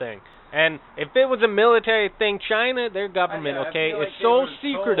this thing. And if it was a military thing, China, their government, okay, is so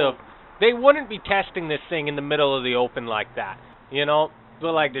secretive, they wouldn't be testing this thing in the middle of the open like that. You know?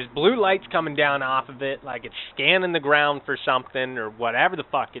 But, like, there's blue lights coming down off of it, like it's scanning the ground for something or whatever the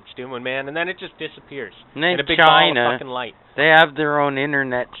fuck it's doing, man, and then it just disappears. And then in a big China, ball of fucking light. they have their own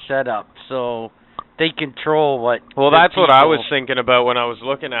internet set up, so they control what. Well, the that's what I people- was thinking about when I was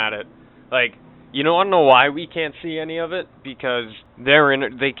looking at it. Like, you don't know why we can't see any of it? Because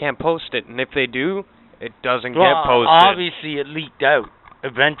they can't post it, and if they do, it doesn't get posted. Obviously, it leaked out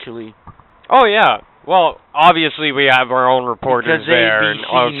eventually. Oh, yeah. Well, obviously we have our own reporters Because there, ABC and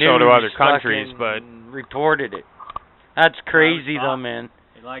so do News other countries, but... fucking reported it. That's crazy, though, man.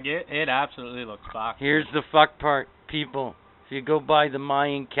 Like, it absolutely looks fucked. Here's the fuck part, people. If you go by the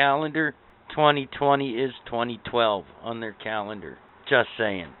Mayan calendar, 2020 is 2012 on their calendar. Just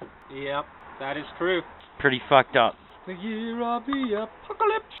saying. Yep, that is true. Pretty fucked up. The year of the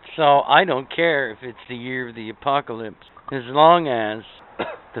apocalypse. So I don't care if it's the year of the apocalypse, as long as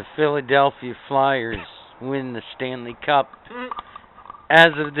the Philadelphia Flyers win the Stanley Cup. As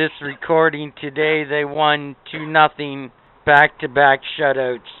of this recording today, they won 2-0 back-to-back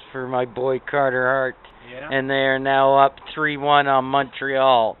shutouts for my boy Carter Hart. Yeah. And they are now up 3-1 on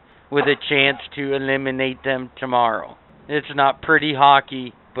Montreal with a chance to eliminate them tomorrow. It's not pretty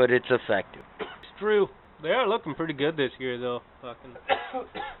hockey, but it's effective. It's true. They are looking pretty good this year, though. Fucking.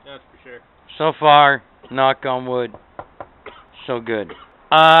 That's for sure. So far, knock on wood, so good.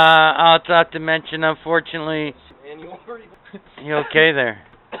 I also have to mention, unfortunately, you okay there?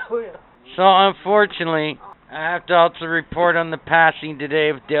 So, unfortunately, I have to also report on the passing today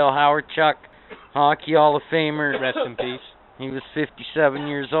of Dale Howardchuk, Hockey Hall of Famer. Rest in peace. He was 57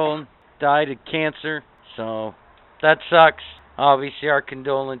 years old, died of cancer, so that sucks. Obviously, our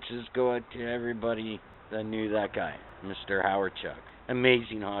condolences go out to everybody that knew that guy, Mr. Howardchuk.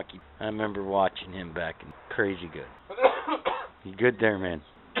 Amazing hockey. I remember watching him back in crazy good. You good there, man?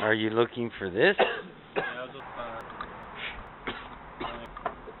 Are you looking for this?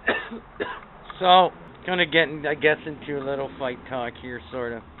 So, gonna get, I guess, into a little fight talk here,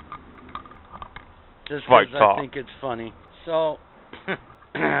 sort of. Just Fight because talk. I think it's funny. So,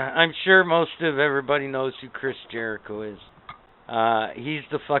 I'm sure most of everybody knows who Chris Jericho is. He's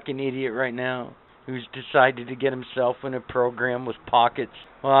the fucking idiot right now who's decided to get himself in a program with pockets.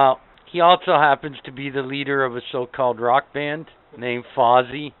 Well, he also happens to be the leader of a so-called rock band named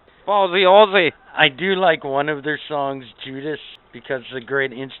Fozzy. Fozzy Ozzy! I do like one of their songs, Judas, because it's a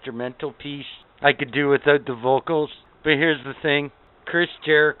great instrumental piece. I could do without the vocals. But here's the thing. Chris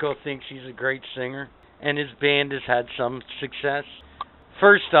Jericho thinks he's a great singer, and his band has had some success.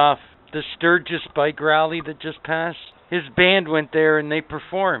 First off, the Sturgis bike rally that just passed, his band went there and they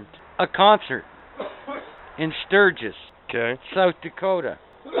performed a concert in Sturgis, Okay. South Dakota.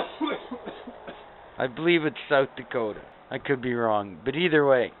 I believe it's South Dakota. I could be wrong, but either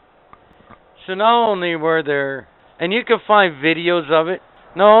way. So not only were there, and you can find videos of it,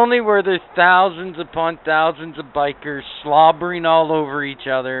 not only were there thousands upon thousands of bikers slobbering all over each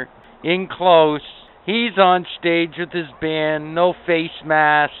other, in close, he's on stage with his band, no face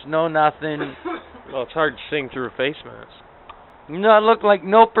mask, no nothing. Well, it's hard to sing through a face mask. No, it looked like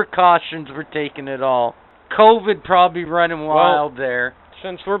no precautions were taken at all. COVID probably running wild there.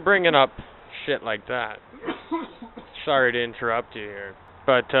 Since we're bringing up shit like that, sorry to interrupt you here,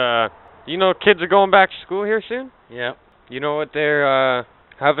 but, you know kids are going back to school here soon? Yep. You know what they're,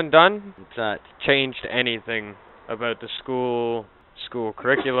 haven't done? What's that? Changed anything about the school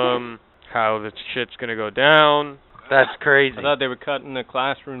curriculum, how the shit's gonna go down. That's crazy. I thought they were cutting the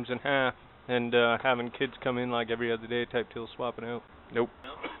classrooms in half and having kids come in like every other day type till swapping out. Nope.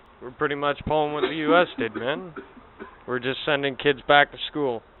 We're pretty much pulling what the U.S. did, man. We're just sending kids back to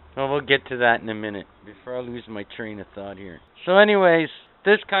school. Well, we'll get to that in a minute, before I lose my train of thought here. So anyways,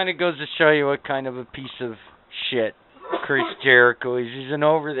 this kind of goes to show you what kind of a piece of shit Chris Jericho is. He's an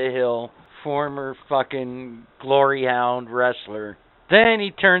over-the-hill, former fucking glory hound wrestler. Then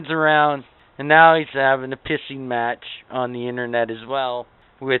he turns around, and now he's having a pissing match on the internet as well,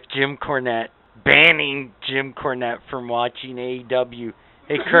 with Jim Cornette, banning Jim Cornette from watching AEW.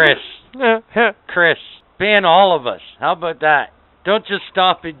 Hey, Chris, ban all of us. How about that? Don't just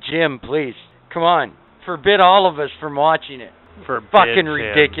stop at Jim, please. Come on. Forbid all of us from watching it. Fucking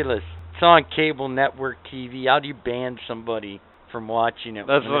ridiculous. It's on cable network TV. How do you ban somebody from watching it?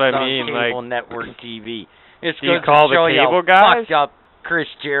 That's when what it's I mean, on cable like, network TV. It's do you goes call to the show you cable how guys? fucked up Chris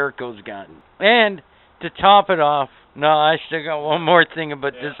Jericho's gotten. And to top it off, no, I still got one more thing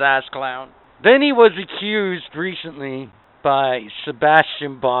about this ass clown. Then he was accused recently by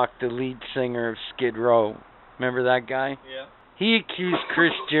Sebastian Bach, the lead singer of Skid Row. Remember that guy? Yeah. He accused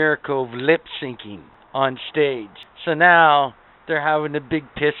Chris Jericho of lip syncing on stage. So now they're having a big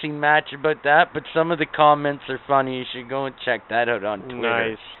pissing match about that, but some of the comments are funny. You should go and check that out on Twitter.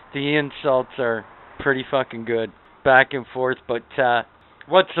 Nice. The insults are pretty fucking good, back and forth. But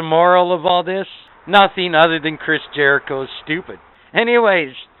what's the moral of all this? Nothing other than Chris Jericho's stupid.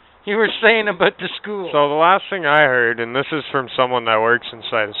 Anyways, you were saying about the school. So the last thing I heard, and this is from someone that works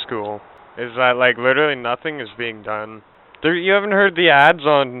inside a school, is that like literally nothing is being done. You haven't heard the ads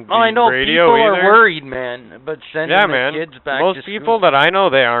on the I know radio people either? are worried, man, about sending their kids back to Most school. people that I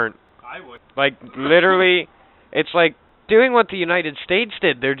know, they aren't. I would. Like literally, it's like doing what the United States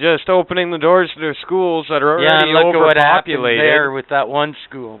did. They're just opening the doors to their schools that are yeah, already and look at what happened overpopulated. there with that one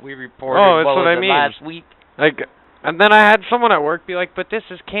school we reported. Oh, that's what I mean. Last week. Like, and then I had someone at work be like, "But this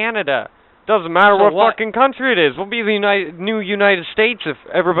is Canada. Doesn't matter So what what? fucking country it is. We'll be the new United States if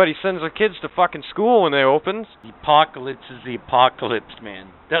everybody sends their kids to fucking school when they opens." The apocalypse is the apocalypse, man.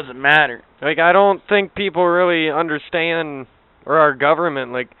 Doesn't matter. Like, I don't think people really understand, or our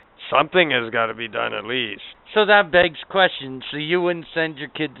government, like, something has got to be done at least. So that begs questions. So you wouldn't send your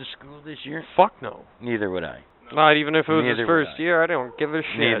kid to school this year? Fuck no. Neither would I. Not even if it was Neither his would first I. year. I don't give a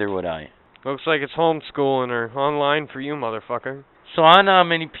shit. Neither would I. Looks like it's homeschooling or online for you, motherfucker. So I don't know how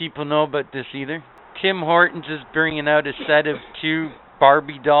many people know about this either. Tim Hortons is bringing out a set of 2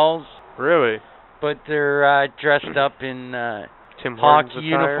 Barbie dolls, Really? but they're dressed up in Tim hockey Hortons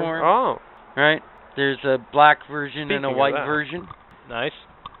attire? uniform. Oh. Right? There's a black version and Speaking a of white that. version. Nice.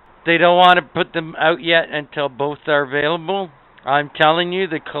 They don't want to put them out yet until both are available. I'm telling you,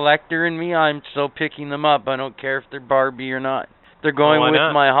 the collector in me, I'm still picking them up. I don't care if they're Barbie or not. They're going why with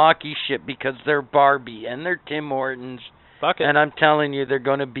not? my hockey shit because they're Barbie and they're Tim Hortons. Fuck it. And I'm telling you, they're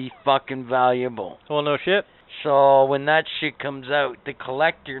going to be fucking valuable. Well, no shit. So when that shit comes out, the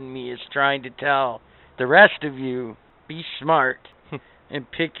collector in me is trying to tell the rest of you, be smart and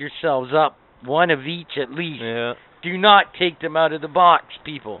pick yourselves up. One of each at least. Yeah. Do not take them out of the box,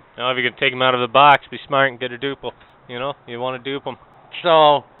 people. Now, if you can take them out of the box, be smart and get a duple. You know, you want to dupe them.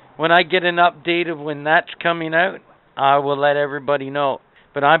 So when I get an update of when that's coming out, I will let everybody know.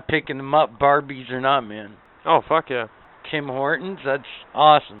 But I'm picking them up, Barbies or not, man. Oh, fuck yeah. Tim Hortons, that's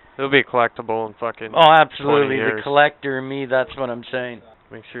awesome. It'll be collectible in fucking Oh, absolutely. 20 years. The collector in me, that's what I'm saying.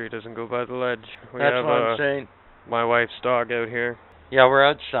 Make sure he doesn't go by the ledge. We That's have what I'm saying. my wife's dog out here. Yeah, we're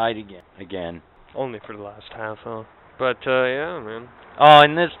outside again. Only for the last half, though. But, yeah, man. Oh,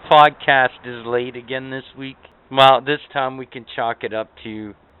 and this podcast is late again this week. Well, this time we can chalk it up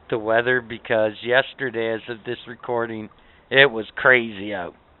to the weather because yesterday, as of this recording, it was crazy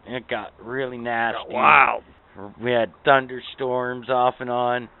out. It got really nasty. Wow. We had thunderstorms off and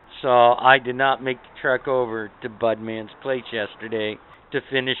on, so I did not make the trek over to Budman's place yesterday to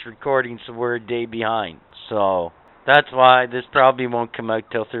finish recording, so we're a day behind. So that's why this probably won't come out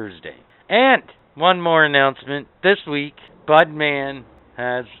till Thursday. And one more announcement. This week, Budman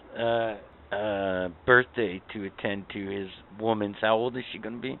has a birthday to attend to his woman's. How old is she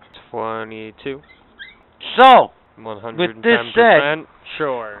going to be? 22. So, 110%. with this said,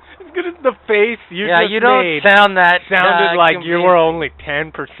 sure. As good as the face you yeah, just you don't made sound that sounded like you convinced. were only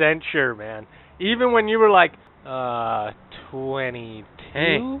 10% sure, man. Even when you were like, 22?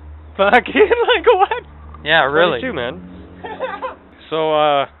 Hey. Fucking, like, what? Yeah, really. 22, man. So,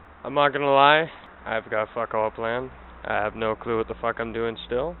 I'm not gonna lie. I've got fuck all planned. I have no clue what the fuck I'm doing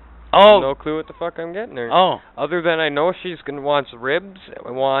still. Oh. No clue what the fuck I'm getting her. Oh. Other than I know she's gonna want ribs,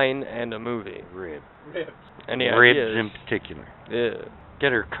 wine, and a movie. Ribs. Any Ribs ideas? in particular. Yeah.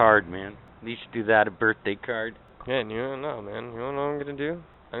 Get her card, man. At least do that, a birthday card. Yeah, and you don't know, man. You don't know what I'm gonna do?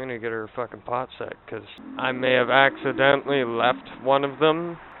 I'm gonna get her a fucking pot set, 'cause I may have accidentally left one of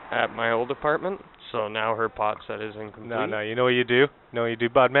them at my old apartment, so now her pot set is incomplete. No, you know what you do? You know what you do,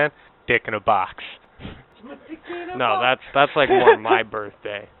 Budman? Dick in a box. No, that's like more my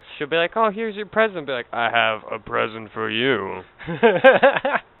birthday. She'll be like, oh, here's your present. Be like, I have a present for you.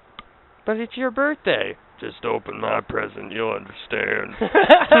 But it's your birthday. Just open my present, you'll understand.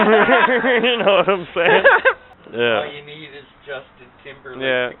 You know what I'm saying? Yeah. All you need is Justin Timberlake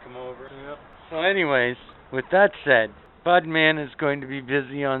Yeah. to come over. Yep. So anyways, with that said, Budman is going to be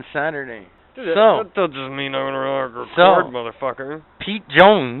busy on Saturday. So, So- that doesn't mean I'm gonna record, motherfucker. Pete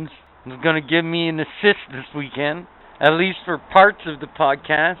Jones is going to give me an assist this weekend, at least for parts of the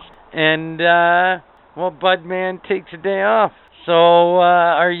podcast. And, well, Budman takes a day off. So,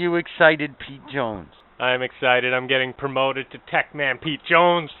 are you excited, Pete Jones? I'm excited. I'm getting promoted to Tech Man Pete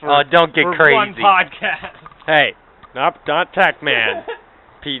Jones for, Oh, don't get for crazy. one podcast. Hey, not Tech Man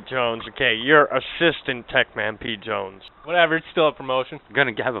Pete Jones, okay? You're assistant Tech Man Pete Jones. Whatever, it's still a promotion.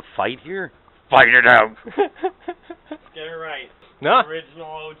 Going to have a fight here? Fight it out. Get it right. No. Original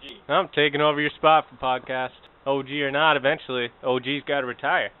OG. I'm taking over your spot for podcast. OG or not, eventually OG's got to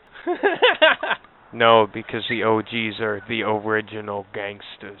retire. No, because the OGs are the original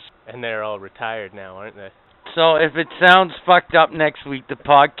gangsters. And they're all retired now, aren't they? So if it sounds fucked up next week, the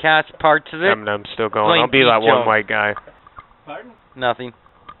podcast parts of it, I'm still going. blame I'll be Pete that one Jones. white guy. Pardon? nothing.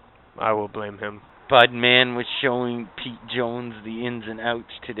 I will blame him. Budman was showing Pete Jones the ins and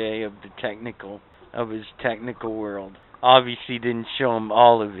outs today of his technical world. Obviously didn't show him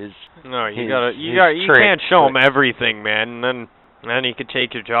all of his. No, you tricks, can't show him but- everything, man. And then he could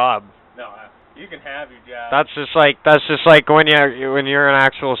take your job. No, you can have your job. That's just like when you're an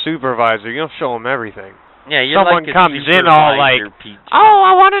actual supervisor, you don't show him everything. Yeah, you're Someone like a comes in all like, supervisor, Pete Jones. "Oh,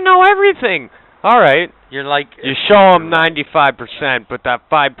 I want to know everything." All right, You're like you show them 95%, but that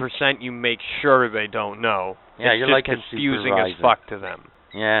 5% you make sure they don't know. Yeah, it's you're just like a confusing as supervisor. fuck to them.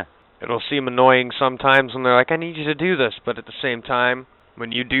 Yeah. It'll seem annoying sometimes when they're like, "I need you to do this," but at the same time,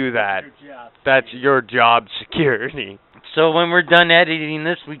 when you do that, that's your job security. So when we're done editing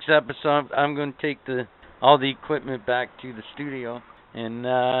this week's episode, I'm going to take all the equipment back to the studio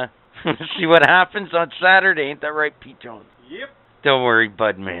and see what happens on Saturday. Ain't that right, Pete Jones? Yep. Don't worry,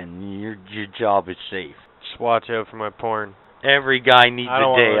 Budman. Your job is safe. Just watch out for my porn. Every guy needs I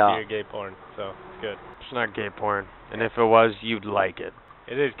don't a day want to off. look at your gay porn, so it's good. It's not gay porn, and if it was, you'd like it.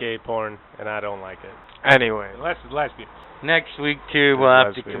 It is gay porn, and I don't like it. Anyway, Unless it's lesbian. Next week, too, we'll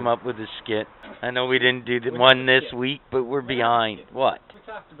have to Lesbian. come up with a skit. I know we didn't do the one this week, but we're behind. What? We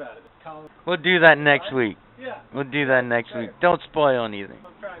talked about it. We'll do that next week. Yeah. We'll do that next week. Don't spoil anything.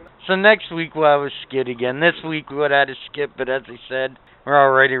 I'm trying. So next week we'll have a skit again. This week we would have had a skit, but as I said, we're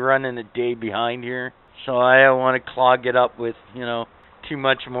already running a day behind here. So I don't want to clog it up with, too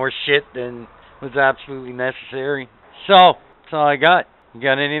much more shit than was absolutely necessary. So, that's all I got. You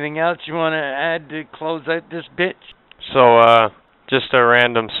got anything else you want to add to close out this bitch? so just a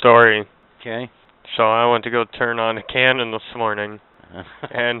random story. Okay. So I went to go turn on a cannon this morning,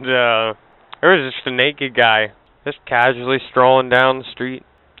 and there was just a naked guy, just casually strolling down the street,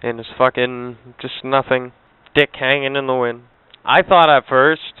 and his fucking just nothing, dick hanging in the wind. I thought at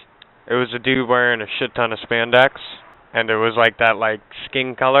first it was a dude wearing a shit ton of spandex, and it was like that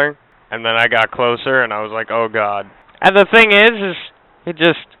skin color, and then I got closer and I was like, oh god. And the thing is he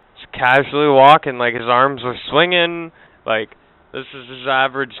just casually walking, like his arms were swinging, like this is his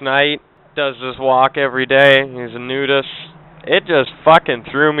average night, does this walk every day, he's a nudist. It just fucking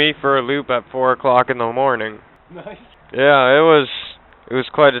threw me for a loop at 4 o'clock in the morning. Nice. Yeah, it was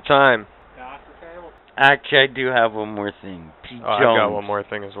quite a time. Actually, I do have one more thing. Pete Oh, Jones. I got one more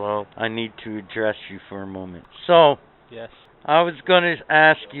thing as well. I need to address you for a moment. So, Yes. I was going to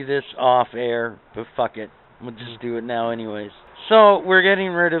ask you this off air, but fuck it. We'll just do it now anyways. So, we're getting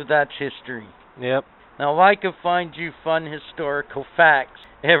rid of That's History. Yep. Now, I could find you fun historical facts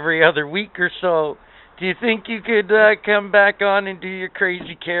every other week or so. Do you think you could come back on and do your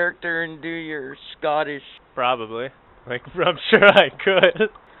crazy character and do your Scottish? Probably. I'm sure I could.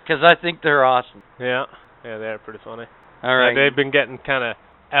 Because I think they're awesome. Yeah. Yeah, they're pretty funny. All right. They've been getting kind of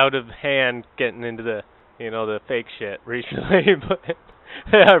out of hand, getting into the, the fake shit recently, but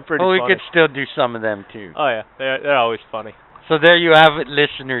they're pretty Well, we funny. could still do some of them too. Oh yeah, they're always funny. So there you have it,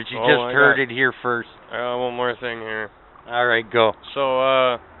 listeners. You Oh, just my heard God. it here first. I got one more thing here. All right, go. So,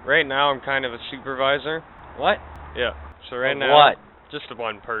 right now I'm kind of a supervisor. What? Yeah. So right now, What? just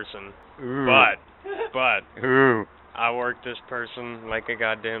one person. Ooh. But, Ooh. I work this person like a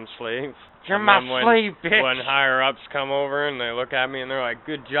goddamn slave. You're And my then when- slave, bitch. When higher ups come over and they look at me and they're like,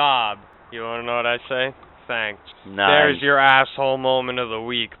 good job. You wanna know what I say? Thanks. Nice. There's your asshole moment of the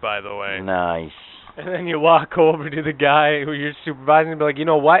week, by the way. Nice. And then you walk over to the guy who you're supervising and be like, you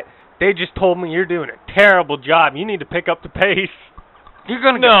know what? They just told me you're doing a terrible job. You need to pick up the pace. You're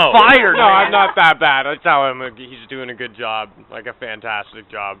gonna No, get fired. no, man. I'm not that bad. I tell him he's doing a good job, like a fantastic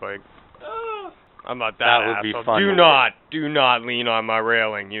job. Like, I'm not that. That would be asshole. funny. Do not lean on my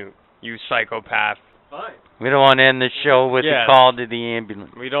railing, you psychopath. Fine. We don't want to end the show with Yes. a call to the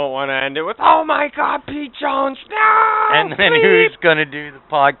ambulance. We don't want to end it with, oh my God, Pete Jones, no. And then who's gonna do the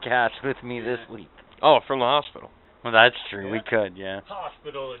podcast with me this week? Oh, from the hospital. Well, that's true. We could, yeah.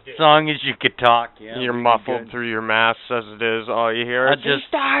 Hospital As long as you could talk, yeah. You're we'd be muffled good. through your mask as it is. All you hear I'll is, just-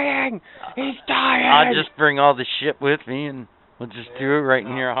 he's dying. He's dying. I'll just bring all the shit with me, and we'll just do it right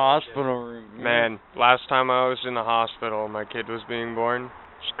in your hospital room. yeah. Man, last time I was in the hospital, my kid was being born.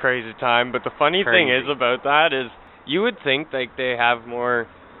 It's a crazy time. But the funny thing is Crazy. about that is, you would think like they have more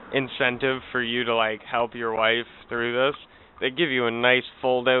incentive for you to like help your wife through this. They give you a nice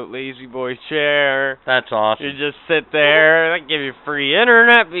fold-out lazy boy chair. That's awesome. You just sit there. They give you free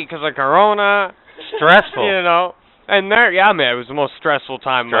internet because of Corona. Stressful. You know. And there, yeah, man, it was the most stressful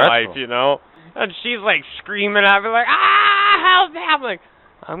time of my Stressful. life. You know. And she's like screaming at me like, ah, help me. I'm like,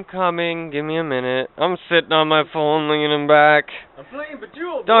 I'm coming, give me a minute. I'm sitting on my phone leaning back. I'm playing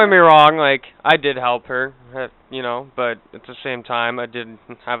Bejeweled. Don't get me wrong, like, I did help her, you know, but at the same time, I did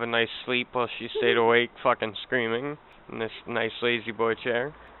have a nice sleep while she stayed awake fucking screaming in this nice lazy boy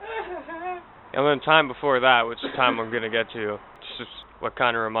chair. And then time before that, which is the time I'm going to get to, it's just what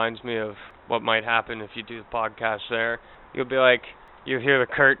kind of reminds me of what might happen if you do the podcast there. You'll be like, you hear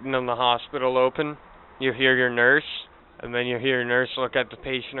the curtain in the hospital open, you hear your nurse, and then you hear your nurse look at the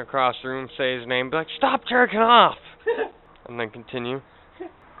patient across the room, say his name, be like, stop jerking off! And then continue.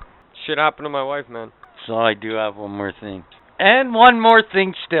 Shit happened to my wife, man. So I do have one more thing. And one more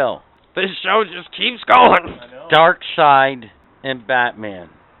thing still. This show just keeps going. Dark Side and Batman.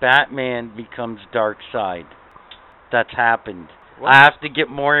 Batman becomes Dark Side. That's happened. What? I have to get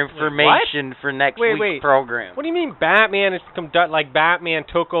more information for next week's program. What do you mean Batman has become like Batman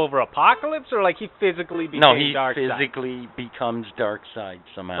took over Apocalypse, or like he physically became Dark Side? No, he physically becomes Dark Side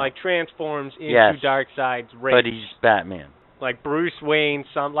somehow. Like transforms into Dark Side's race. But he's Batman. Like Bruce Wayne,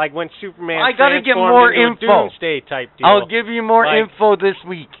 like when Superman I gotta get transformed more into info. a Doomsday type deal. I'll give you more Like, info this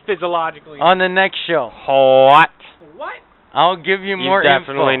week physiologically. on the next show. What? What? I'll give you more You info.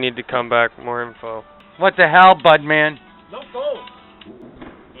 definitely need to come back with more info. What the hell, Budman? No gold.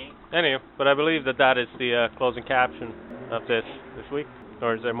 Anyway, but I believe that is the closing caption of this week.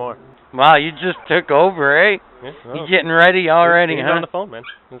 Or is there more? Wow, you just took over, eh? Yeah, You getting ready already, He's huh? on the phone, man.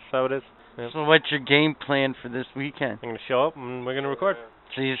 That's how it is. Yeah. So what's your game plan for this weekend? I'm going to show up and we're going to record.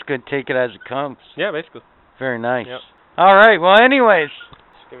 So you're just going to take it as it comes? Yeah, basically. Very nice. Yep. All right, well, anyways,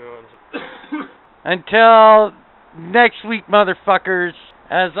 Just give me one. until next week, motherfuckers,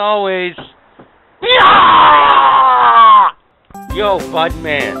 as always, yo,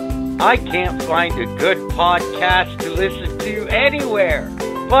 Budman, I can't find a good podcast to listen to anywhere,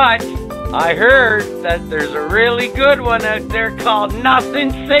 but I heard that there's a really good one out there called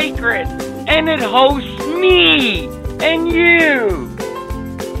Nothing Sacred, and it hosts me and you.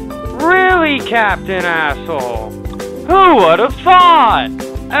 Really, Captain Asshole? Who would have thought?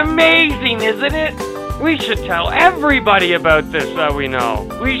 Amazing, isn't it? We should tell everybody about this that we know.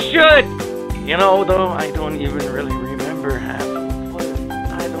 We should. You know, though, I don't even really remember half of what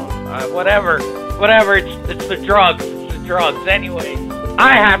I don't. Whatever. It's the drugs. It's the drugs. Anyway,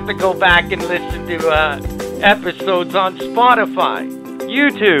 I have to go back and listen to episodes on Spotify,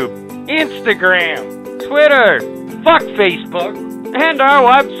 YouTube, Instagram, Twitter, fuck Facebook, And our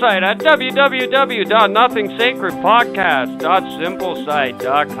website at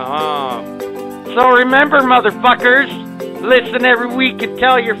www.nothing-sacred-podcast.simplesite.com. So remember, motherfuckers, listen every week and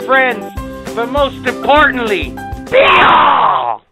tell your friends. But most importantly,